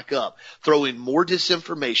showing back up, throwing more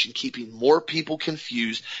disinformation, keeping more people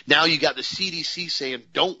confused. Now you got the CDC saying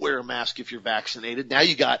don't wear a mask if you're vaccinated. Now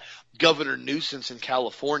you got Governor Newsom in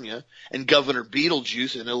California and Governor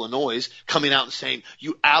Beetlejuice in Illinois coming out and saying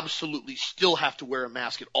you absolutely still have to wear a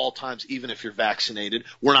mask at all times even if you're vaccinated.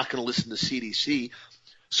 We're not going to listen to CDC.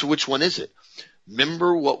 So which one is it?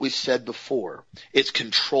 Remember what we said before. It's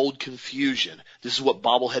controlled confusion. This is what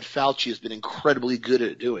Bobblehead Fauci has been incredibly good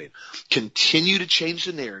at doing. Continue to change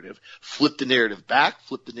the narrative, flip the narrative back,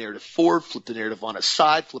 flip the narrative forward, flip the narrative on its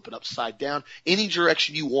side, flip it upside down. Any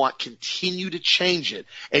direction you want, continue to change it,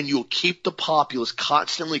 and you'll keep the populace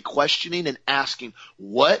constantly questioning and asking,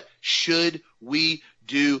 what should we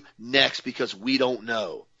do next? Because we don't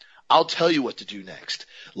know. I'll tell you what to do next.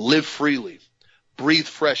 Live freely. Breathe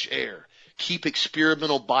fresh air. Keep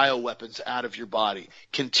experimental bioweapons out of your body.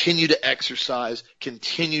 Continue to exercise,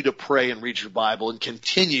 continue to pray and read your Bible, and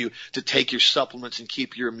continue to take your supplements and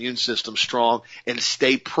keep your immune system strong and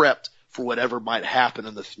stay prepped for whatever might happen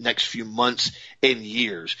in the next few months and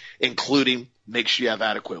years, including make sure you have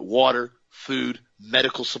adequate water, food,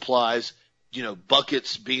 medical supplies,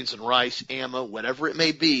 buckets, beans and rice, ammo, whatever it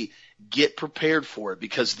may be. Get prepared for it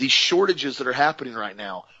because these shortages that are happening right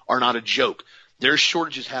now are not a joke. There's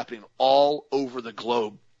shortages happening all over the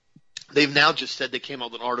globe. They've now just said, they came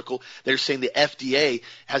out with an article, they're saying the FDA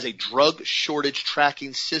has a drug shortage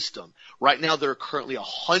tracking system. Right now there are currently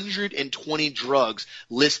 120 drugs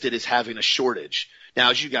listed as having a shortage. Now,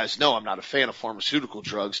 as you guys know, I'm not a fan of pharmaceutical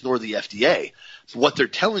drugs nor the FDA. So what they're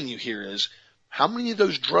telling you here is, how many of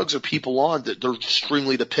those drugs are people on that they're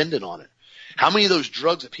extremely dependent on it? How many of those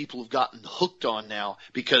drugs that people have gotten hooked on now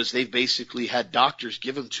because they've basically had doctors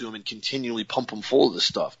give them to them and continually pump them full of this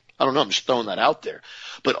stuff? I don't know. I'm just throwing that out there.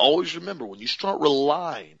 But always remember, when you start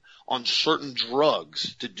relying on certain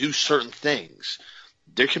drugs to do certain things,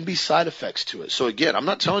 there can be side effects to it. So again, I'm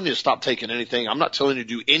not telling you to stop taking anything. I'm not telling you to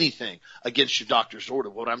do anything against your doctor's order.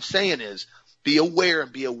 What I'm saying is, be aware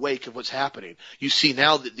and be awake of what's happening. You see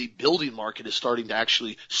now that the building market is starting to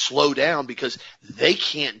actually slow down because they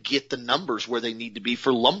can't get the numbers where they need to be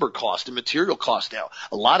for lumber cost and material cost now.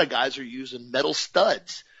 A lot of guys are using metal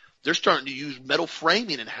studs. They're starting to use metal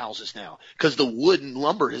framing in houses now because the wood and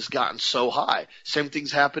lumber has gotten so high. Same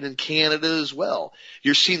things happen in Canada as well.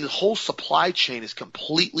 You're seeing the whole supply chain is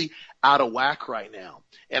completely out of whack right now.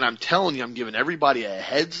 And I'm telling you, I'm giving everybody a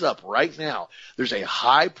heads up right now. There's a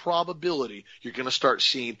high probability you're going to start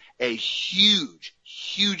seeing a huge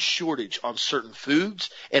shortage on certain foods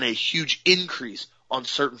and a huge increase on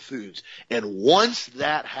certain foods. And once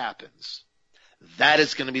that happens, that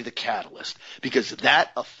is going to be the catalyst because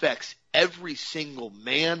that affects every single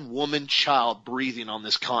man, woman, child breathing on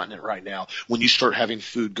this continent right now when you start having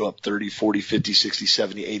food go up 30, 40, 50, 60,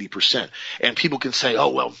 70, 80%. And people can say, oh,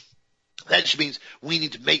 well, that just means we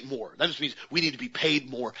need to make more. That just means we need to be paid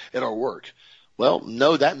more at our work. Well,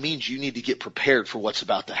 no, that means you need to get prepared for what's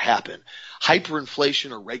about to happen.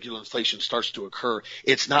 Hyperinflation or regular inflation starts to occur.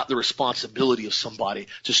 It's not the responsibility of somebody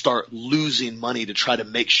to start losing money to try to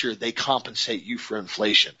make sure they compensate you for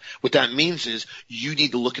inflation. What that means is you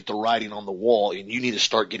need to look at the writing on the wall and you need to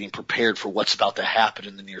start getting prepared for what's about to happen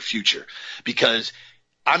in the near future. Because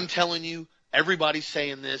I'm telling you, everybody's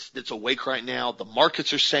saying this that's awake right now. The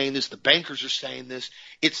markets are saying this. The bankers are saying this.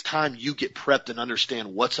 It's time you get prepped and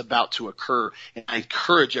understand what's about to occur. And I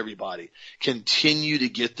encourage everybody, continue to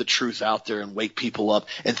get the truth out there and wake people up.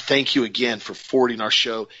 And thank you again for forwarding our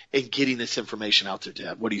show and getting this information out there,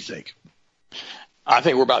 Dad. What do you think? I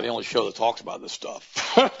think we're about the only show that talks about this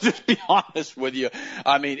stuff. Just be honest with you.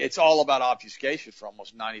 I mean, it's all about obfuscation for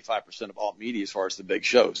almost 95% of all media as far as the big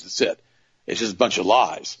shows. That's it. It's just a bunch of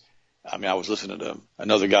lies. I mean, I was listening to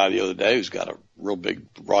another guy the other day who's got a real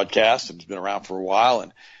big broadcast and has been around for a while,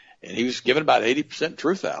 and he was giving about 80%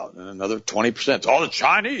 truth out, and another 20%. It's all the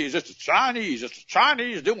Chinese. It's the Chinese. It's the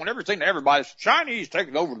Chinese doing everything to everybody. It's the Chinese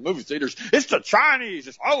taking over the movie theaters. It's the Chinese.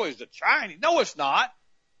 It's always the Chinese. No, it's not.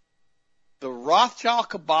 The Rothschild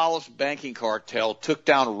Kabbalist banking cartel took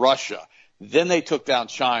down Russia. Then they took down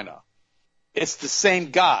China. It's the same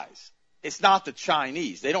guys. It's not the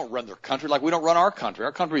Chinese. They don't run their country like we don't run our country.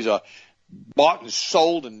 Our country's bought and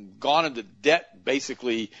sold and gone into debt,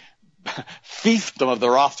 basically fiefdom of the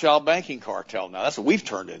Rothschild banking cartel. Now, that's what we've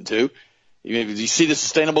turned into. You see the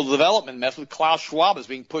sustainable development mess with Klaus Swab is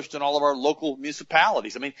being pushed in all of our local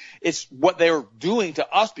municipalities. I mean, it's what they're doing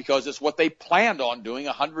to us because it's what they planned on doing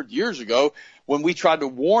 100 years ago when we tried to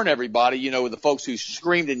warn everybody, the folks who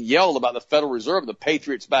screamed and yelled about the Federal Reserve, the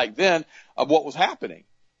patriots back then, of what was happening.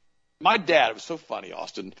 My dad, it was so funny,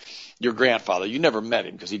 Austin, your grandfather, you never met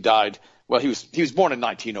him because he died. Well, he was born in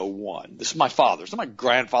 1901. This is my father. It's not my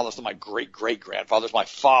grandfather. It's not my great-great-grandfather. It's my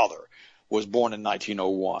father was born in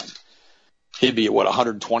 1901. He'd be,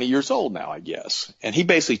 120 years old now, I guess. And he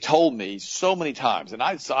basically told me so many times, and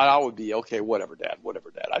I would be, okay, whatever, Dad.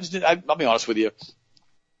 I'll be honest with you.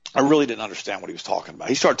 I really didn't understand what he was talking about.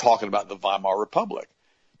 He started talking about the Weimar Republic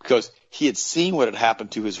because he had seen what had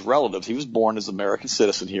happened to his relatives. He was born as an American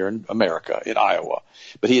citizen here in America, in Iowa.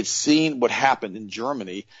 But he had seen what happened in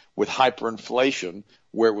Germany with hyperinflation,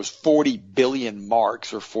 where it was 40 billion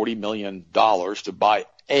marks or $40 million to buy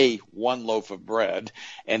one loaf of bread.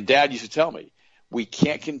 And Dad used to tell me, we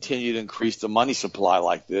can't continue to increase the money supply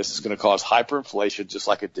like this. It's going to cause hyperinflation just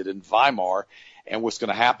like it did in Weimar. And what's going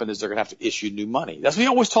to happen is they're going to have to issue new money. That's what he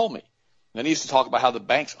always told me. And then he used to talk about how the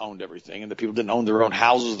banks owned everything and the people didn't own their own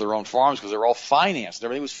houses, their own farms because they were all financed.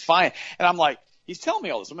 Everything was fine. And I'm like, he's telling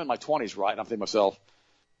me all this. I'm in my 20s, right? And I'm thinking to myself,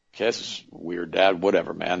 okay, this is weird, Dad,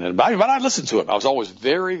 whatever, man. But I listened to him. I was always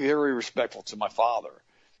very, very respectful to my father.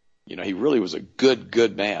 He really was a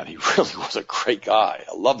good man. He really was a great guy.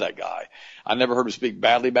 I love that guy. I never heard him speak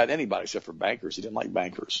badly about anybody except for bankers. He didn't like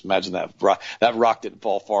bankers. Imagine that. That rock didn't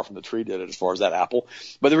fall far from the tree, did it, as far as that apple?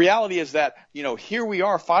 But the reality is that, here we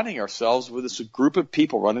are finding ourselves with this group of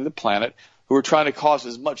people running the planet who are trying to cause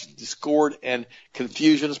as much discord and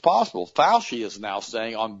confusion as possible. Fauci is now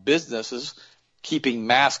saying on businesses keeping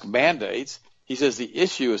mask mandates, he says the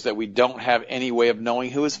issue is that we don't have any way of knowing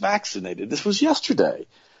who is vaccinated. This was yesterday.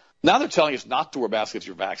 Now they're telling us not to wear masks if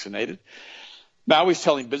you're vaccinated. Now he's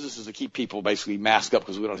telling businesses to keep people basically masked up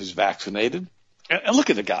because we don't know who's vaccinated. And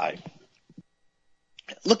look at the guy.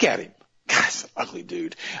 Look at him. God, he's an ugly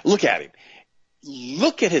dude. Look at him.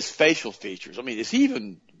 Look at his facial features. I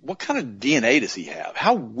mean, what kind of DNA does he have?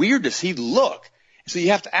 How weird does he look? So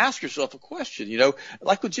you have to ask yourself a question,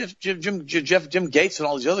 like with Jim Gates and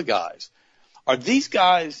all these other guys. Are these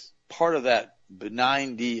guys part of that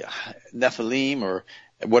benign Nephilim or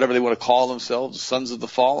whatever they want to call themselves, sons of the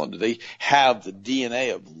fallen? Do they have the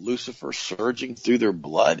DNA of Lucifer surging through their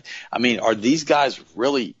blood? I mean, are these guys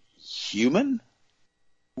really human?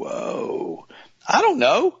 Whoa. I don't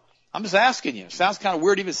know. I'm just asking you. It sounds kind of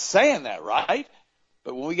weird even saying that, right?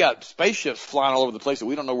 But when we got spaceships flying all over the place that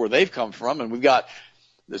we don't know where they've come from, and we've got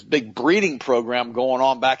this big breeding program going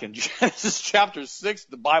on back in Genesis chapter 6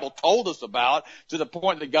 the Bible told us about, to the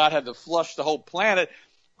point that God had to flush the whole planet,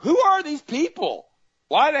 who are these people?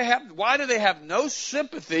 Why do they have no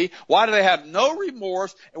sympathy? Why do they have no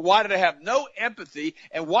remorse? And why do they have no empathy?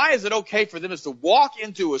 And why is it okay for them to walk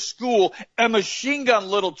into a school and machine gun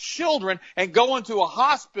little children and go into a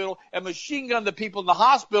hospital and machine gun the people in the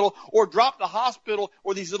hospital, or drop the hospital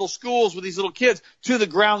or these little schools with these little kids to the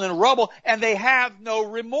ground in rubble, and they have no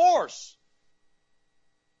remorse?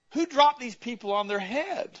 Who dropped these people on their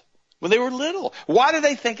head when they were little? Why do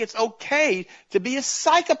they think it's okay to be a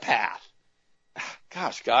psychopath?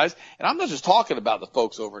 Gosh, guys, and I'm not just talking about the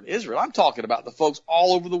folks over in Israel. I'm talking about the folks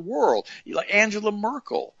all over the world, like Angela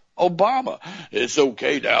Merkel, Obama. It's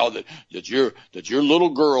okay now that your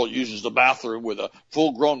little girl uses the bathroom with a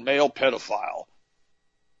full-grown male pedophile.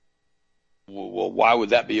 Well, why would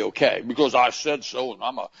that be okay? Because I said so, and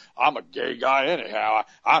I'm a gay guy anyhow.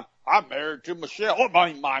 I'm married to Michelle,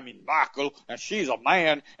 Michael, and she's a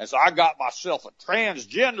man, and so I got myself a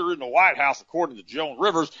transgender in the White House, according to Joan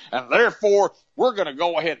Rivers, and therefore we're going to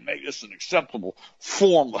go ahead and make this an acceptable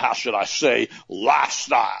form, how should I say,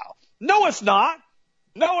 lifestyle. No, it's not.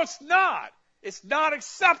 No, it's not. It's not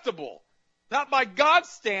acceptable. Not by God's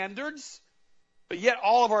standards, but yet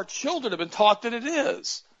all of our children have been taught that it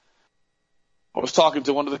is. I was talking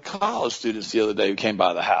to one of the college students the other day who came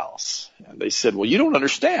by the house, and they said, well, you don't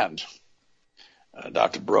understand,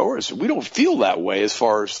 Dr. Brower. I said, we don't feel that way as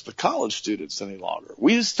far as the college students any longer.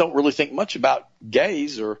 We just don't really think much about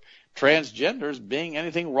gays or transgenders being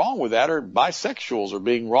anything wrong with that, or bisexuals or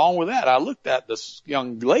being wrong with that. I looked at this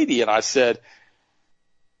young lady and I said,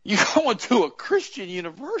 you're going to a Christian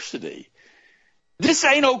university. This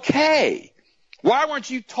ain't okay. Why weren't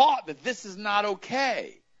you taught that this is not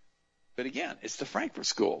okay? But again, it's the Frankfurt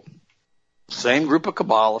School. Same group of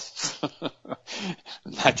Kabbalists.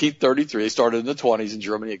 1933, they started in the 20s in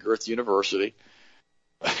Germany at Goethe University.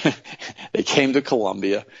 They came to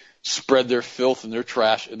Columbia, spread their filth and their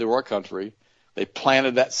trash into our country. They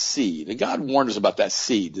planted that seed. And God warned us about that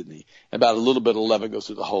seed, didn't he? About a little bit of leaven goes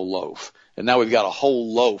through the whole loaf. And now we've got a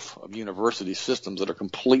whole loaf of university systems that are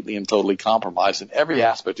completely and totally compromised in every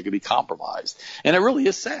aspect that could be compromised. And it really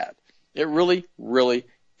is sad. It really, really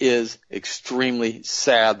is extremely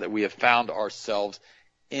sad that we have found ourselves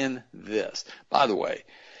in this. By the way,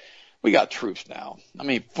 we got troops now. I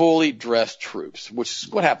mean, fully dressed troops, which is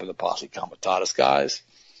what happened to Posse Comitatus, guys.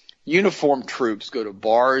 Uniformed troops go to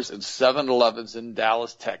bars and 7-Elevens in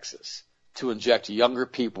Dallas, Texas to inject younger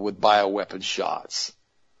people with bioweapon shots.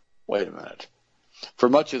 Wait a minute. For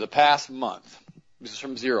much of the past month, this is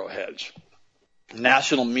from Zero Hedge,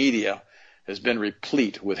 national media has been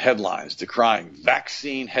replete with headlines decrying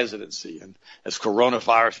vaccine hesitancy and as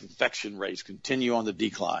coronavirus infection rates continue on the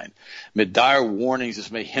decline. Amid dire warnings,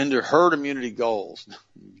 this may hinder herd immunity goals,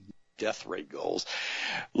 death rate goals.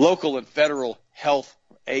 Local and federal health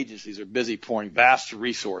agencies are busy pouring vast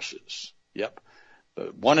resources. Yep.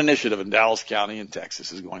 But one initiative in Dallas County in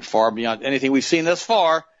Texas is going far beyond anything we've seen thus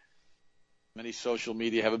far. Many social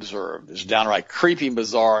media have observed. It's downright creepy and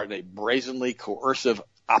bizarre and a brazenly coercive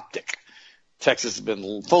optic. Texas has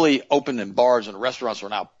been fully open and bars and restaurants are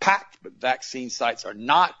now packed, but vaccine sites are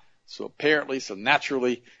not. So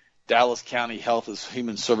naturally, Dallas County Health and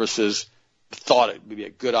Human Services thought it would be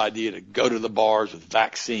a good idea to go to the bars with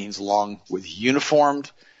vaccines along with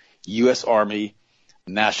uniformed U.S. Army,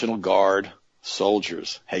 National Guard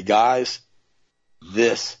soldiers. Hey, guys,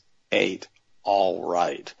 this ain't all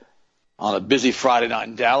right. On a busy Friday night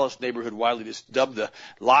in Dallas, neighborhood widely just dubbed the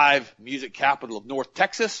live music capital of North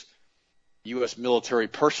Texas, U.S. military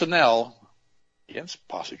personnel, against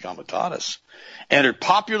Posse Comitatus, entered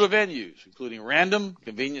popular venues, including random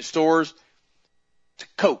convenience stores, to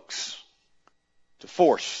coax, to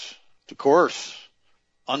force, to coerce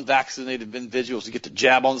unvaccinated individuals to get the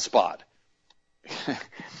jab on the spot.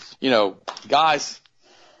 Guys,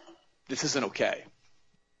 this isn't okay.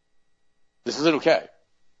 This isn't okay.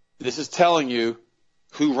 This is telling you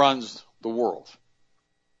who runs the world.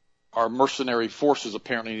 Our mercenary forces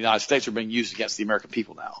apparently in the United States are being used against the American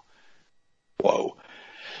people now. Whoa.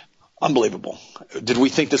 Unbelievable. Did we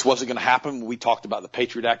think this wasn't going to happen when we talked about the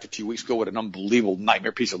Patriot Act a few weeks ago? What an unbelievable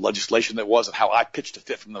nightmare piece of legislation that was, and how I pitched a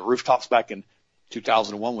fit from the rooftops back in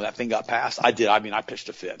 2001 when that thing got passed? I did. I pitched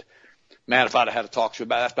a fit. Man, if I'd have had a talk show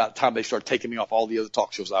that's about the time they started taking me off all the other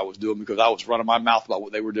talk shows I was doing because I was running my mouth about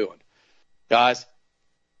what they were doing. Guys,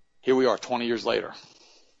 here we are 20 years later.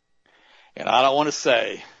 And I don't want to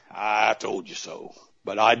say, I told you so,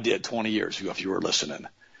 but I did 20 years ago if you were listening.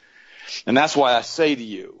 And that's why I say to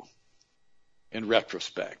you, in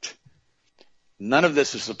retrospect, none of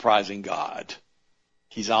this is surprising God.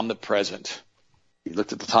 He's omnipresent. He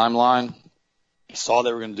looked at the timeline. He saw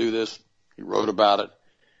they were going to do this. He wrote about it.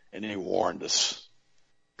 And then he warned us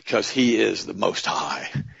because he is the Most High.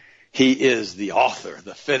 He is the author,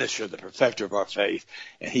 the finisher, the perfecter of our faith.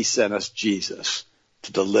 And he sent us Jesus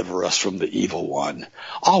to deliver us from the evil one.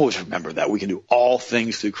 Always remember that we can do all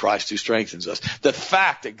things through Christ who strengthens us. The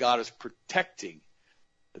fact that God is protecting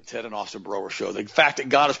the Ted and Austin Brower Show, the fact that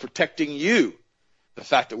God is protecting you, the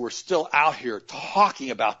fact that we're still out here talking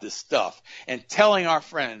about this stuff and telling our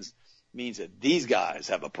friends means that these guys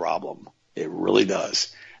have a problem. It really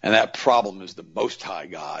does. And that problem is the Most High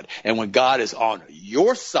God. And when God is on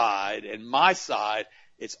your side and my side,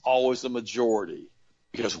 it's always the majority.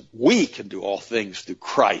 Because we can do all things through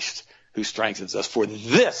Christ who strengthens us. For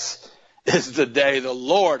this is the day the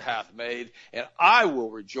Lord hath made, and I will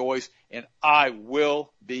rejoice, and I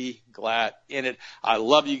will be glad in it. I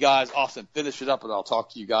love you guys. Austin, finish it up, and I'll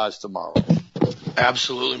talk to you guys tomorrow.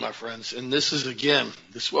 Absolutely, my friends. And this is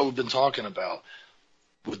what we've been talking about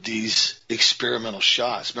with these experimental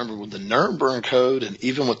shots. Remember, with the Nuremberg Code and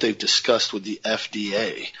even what they've discussed with the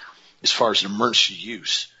FDA as far as emergency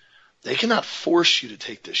use, they cannot force you to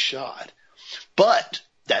take this shot. But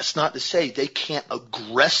that's not to say they can't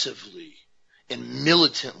aggressively and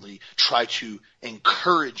militantly try to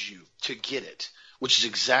encourage you to get it, which is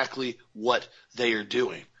exactly what they are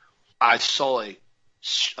doing. I saw a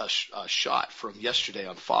shot from yesterday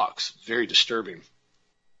on Fox, very disturbing.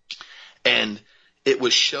 And it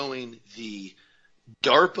was showing the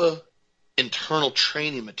DARPA internal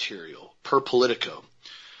training material per Politico.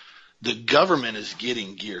 The government is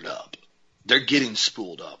getting geared up. They're getting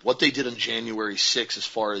spooled up. What they did on January 6th as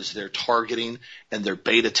far as their targeting and their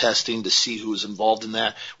beta testing to see who was involved in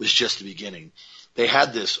that was just the beginning. They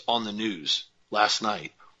had this on the news last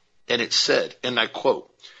night, and it said, and I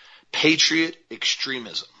quote, patriot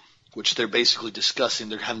extremism, which they're basically discussing.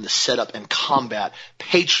 They're having to set up and combat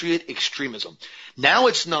patriot extremism. Now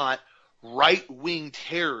it's not right-wing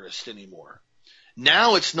terrorist anymore.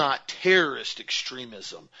 Now it's not terrorist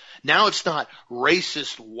extremism. Now it's not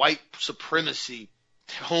racist white supremacy,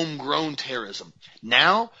 homegrown terrorism.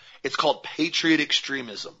 Now it's called patriot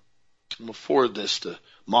extremism. I'm going to forward this to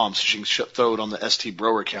Mom so she can throw it on the ST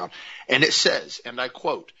Brower account. And it says, and I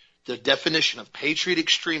quote, the definition of patriot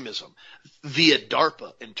extremism via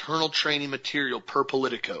DARPA internal training material per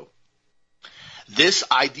Politico. This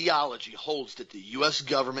ideology holds that the U.S.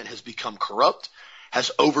 government has become corrupt,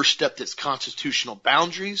 has overstepped its constitutional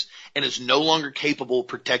boundaries, and is no longer capable of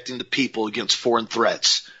protecting the people against foreign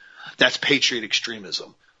threats. That's patriot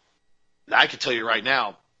extremism. And I can tell you right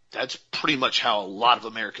now, that's pretty much how a lot of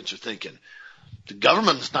Americans are thinking. The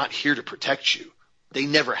government is not here to protect you. They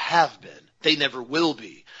never have been. They never will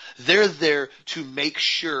be. They're there to make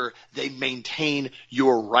sure they maintain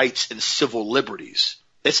your rights and civil liberties.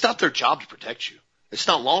 It's not their job to protect you. It's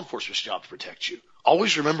not law enforcement's job to protect you.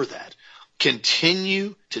 Always remember that.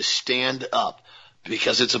 Continue to stand up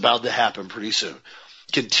because it's about to happen pretty soon.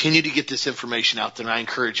 Continue to get this information out there, and I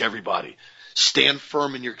encourage everybody. Stand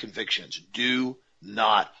firm in your convictions. Do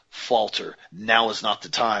not falter. Now is not the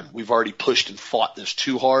time. We've already pushed and fought this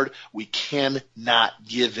too hard. We cannot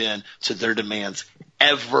give in to their demands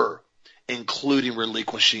ever, including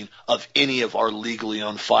relinquishing of any of our legally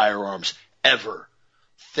owned firearms ever.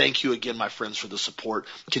 Thank you again, my friends, for the support.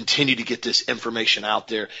 Continue to get this information out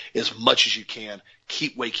there as much as you can.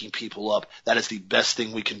 Keep waking people up. That is the best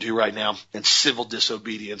thing we can do right now. And civil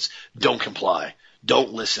disobedience, don't comply.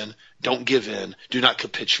 Don't listen. Don't give in. Do not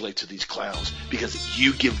capitulate to these clowns because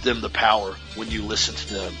you give them the power when you listen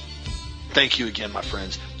to them. Thank you again, my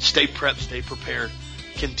friends. Stay prepped, stay prepared.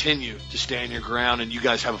 Continue to stand your ground, and you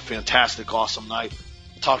guys have a fantastic, awesome night.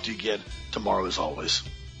 Talk to you again tomorrow as always.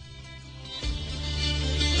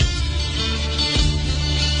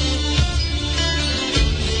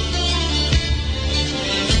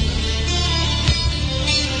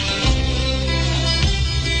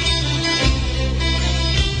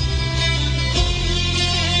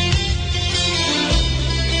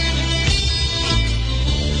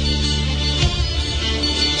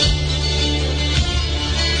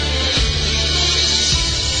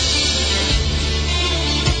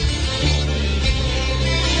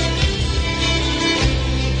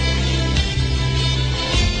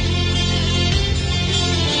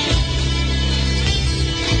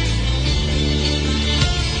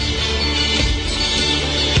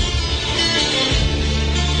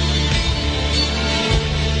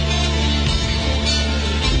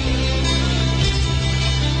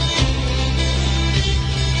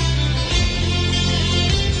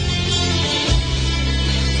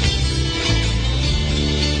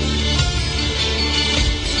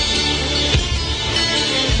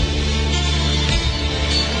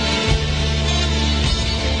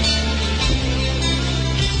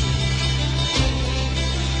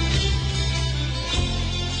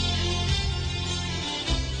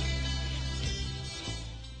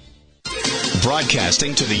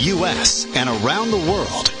 Broadcasting to the U.S. and around the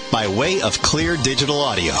world by way of clear digital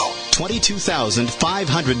audio,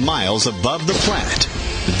 22,500 miles above the planet.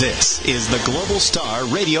 This is the Global Star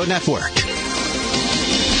Radio Network.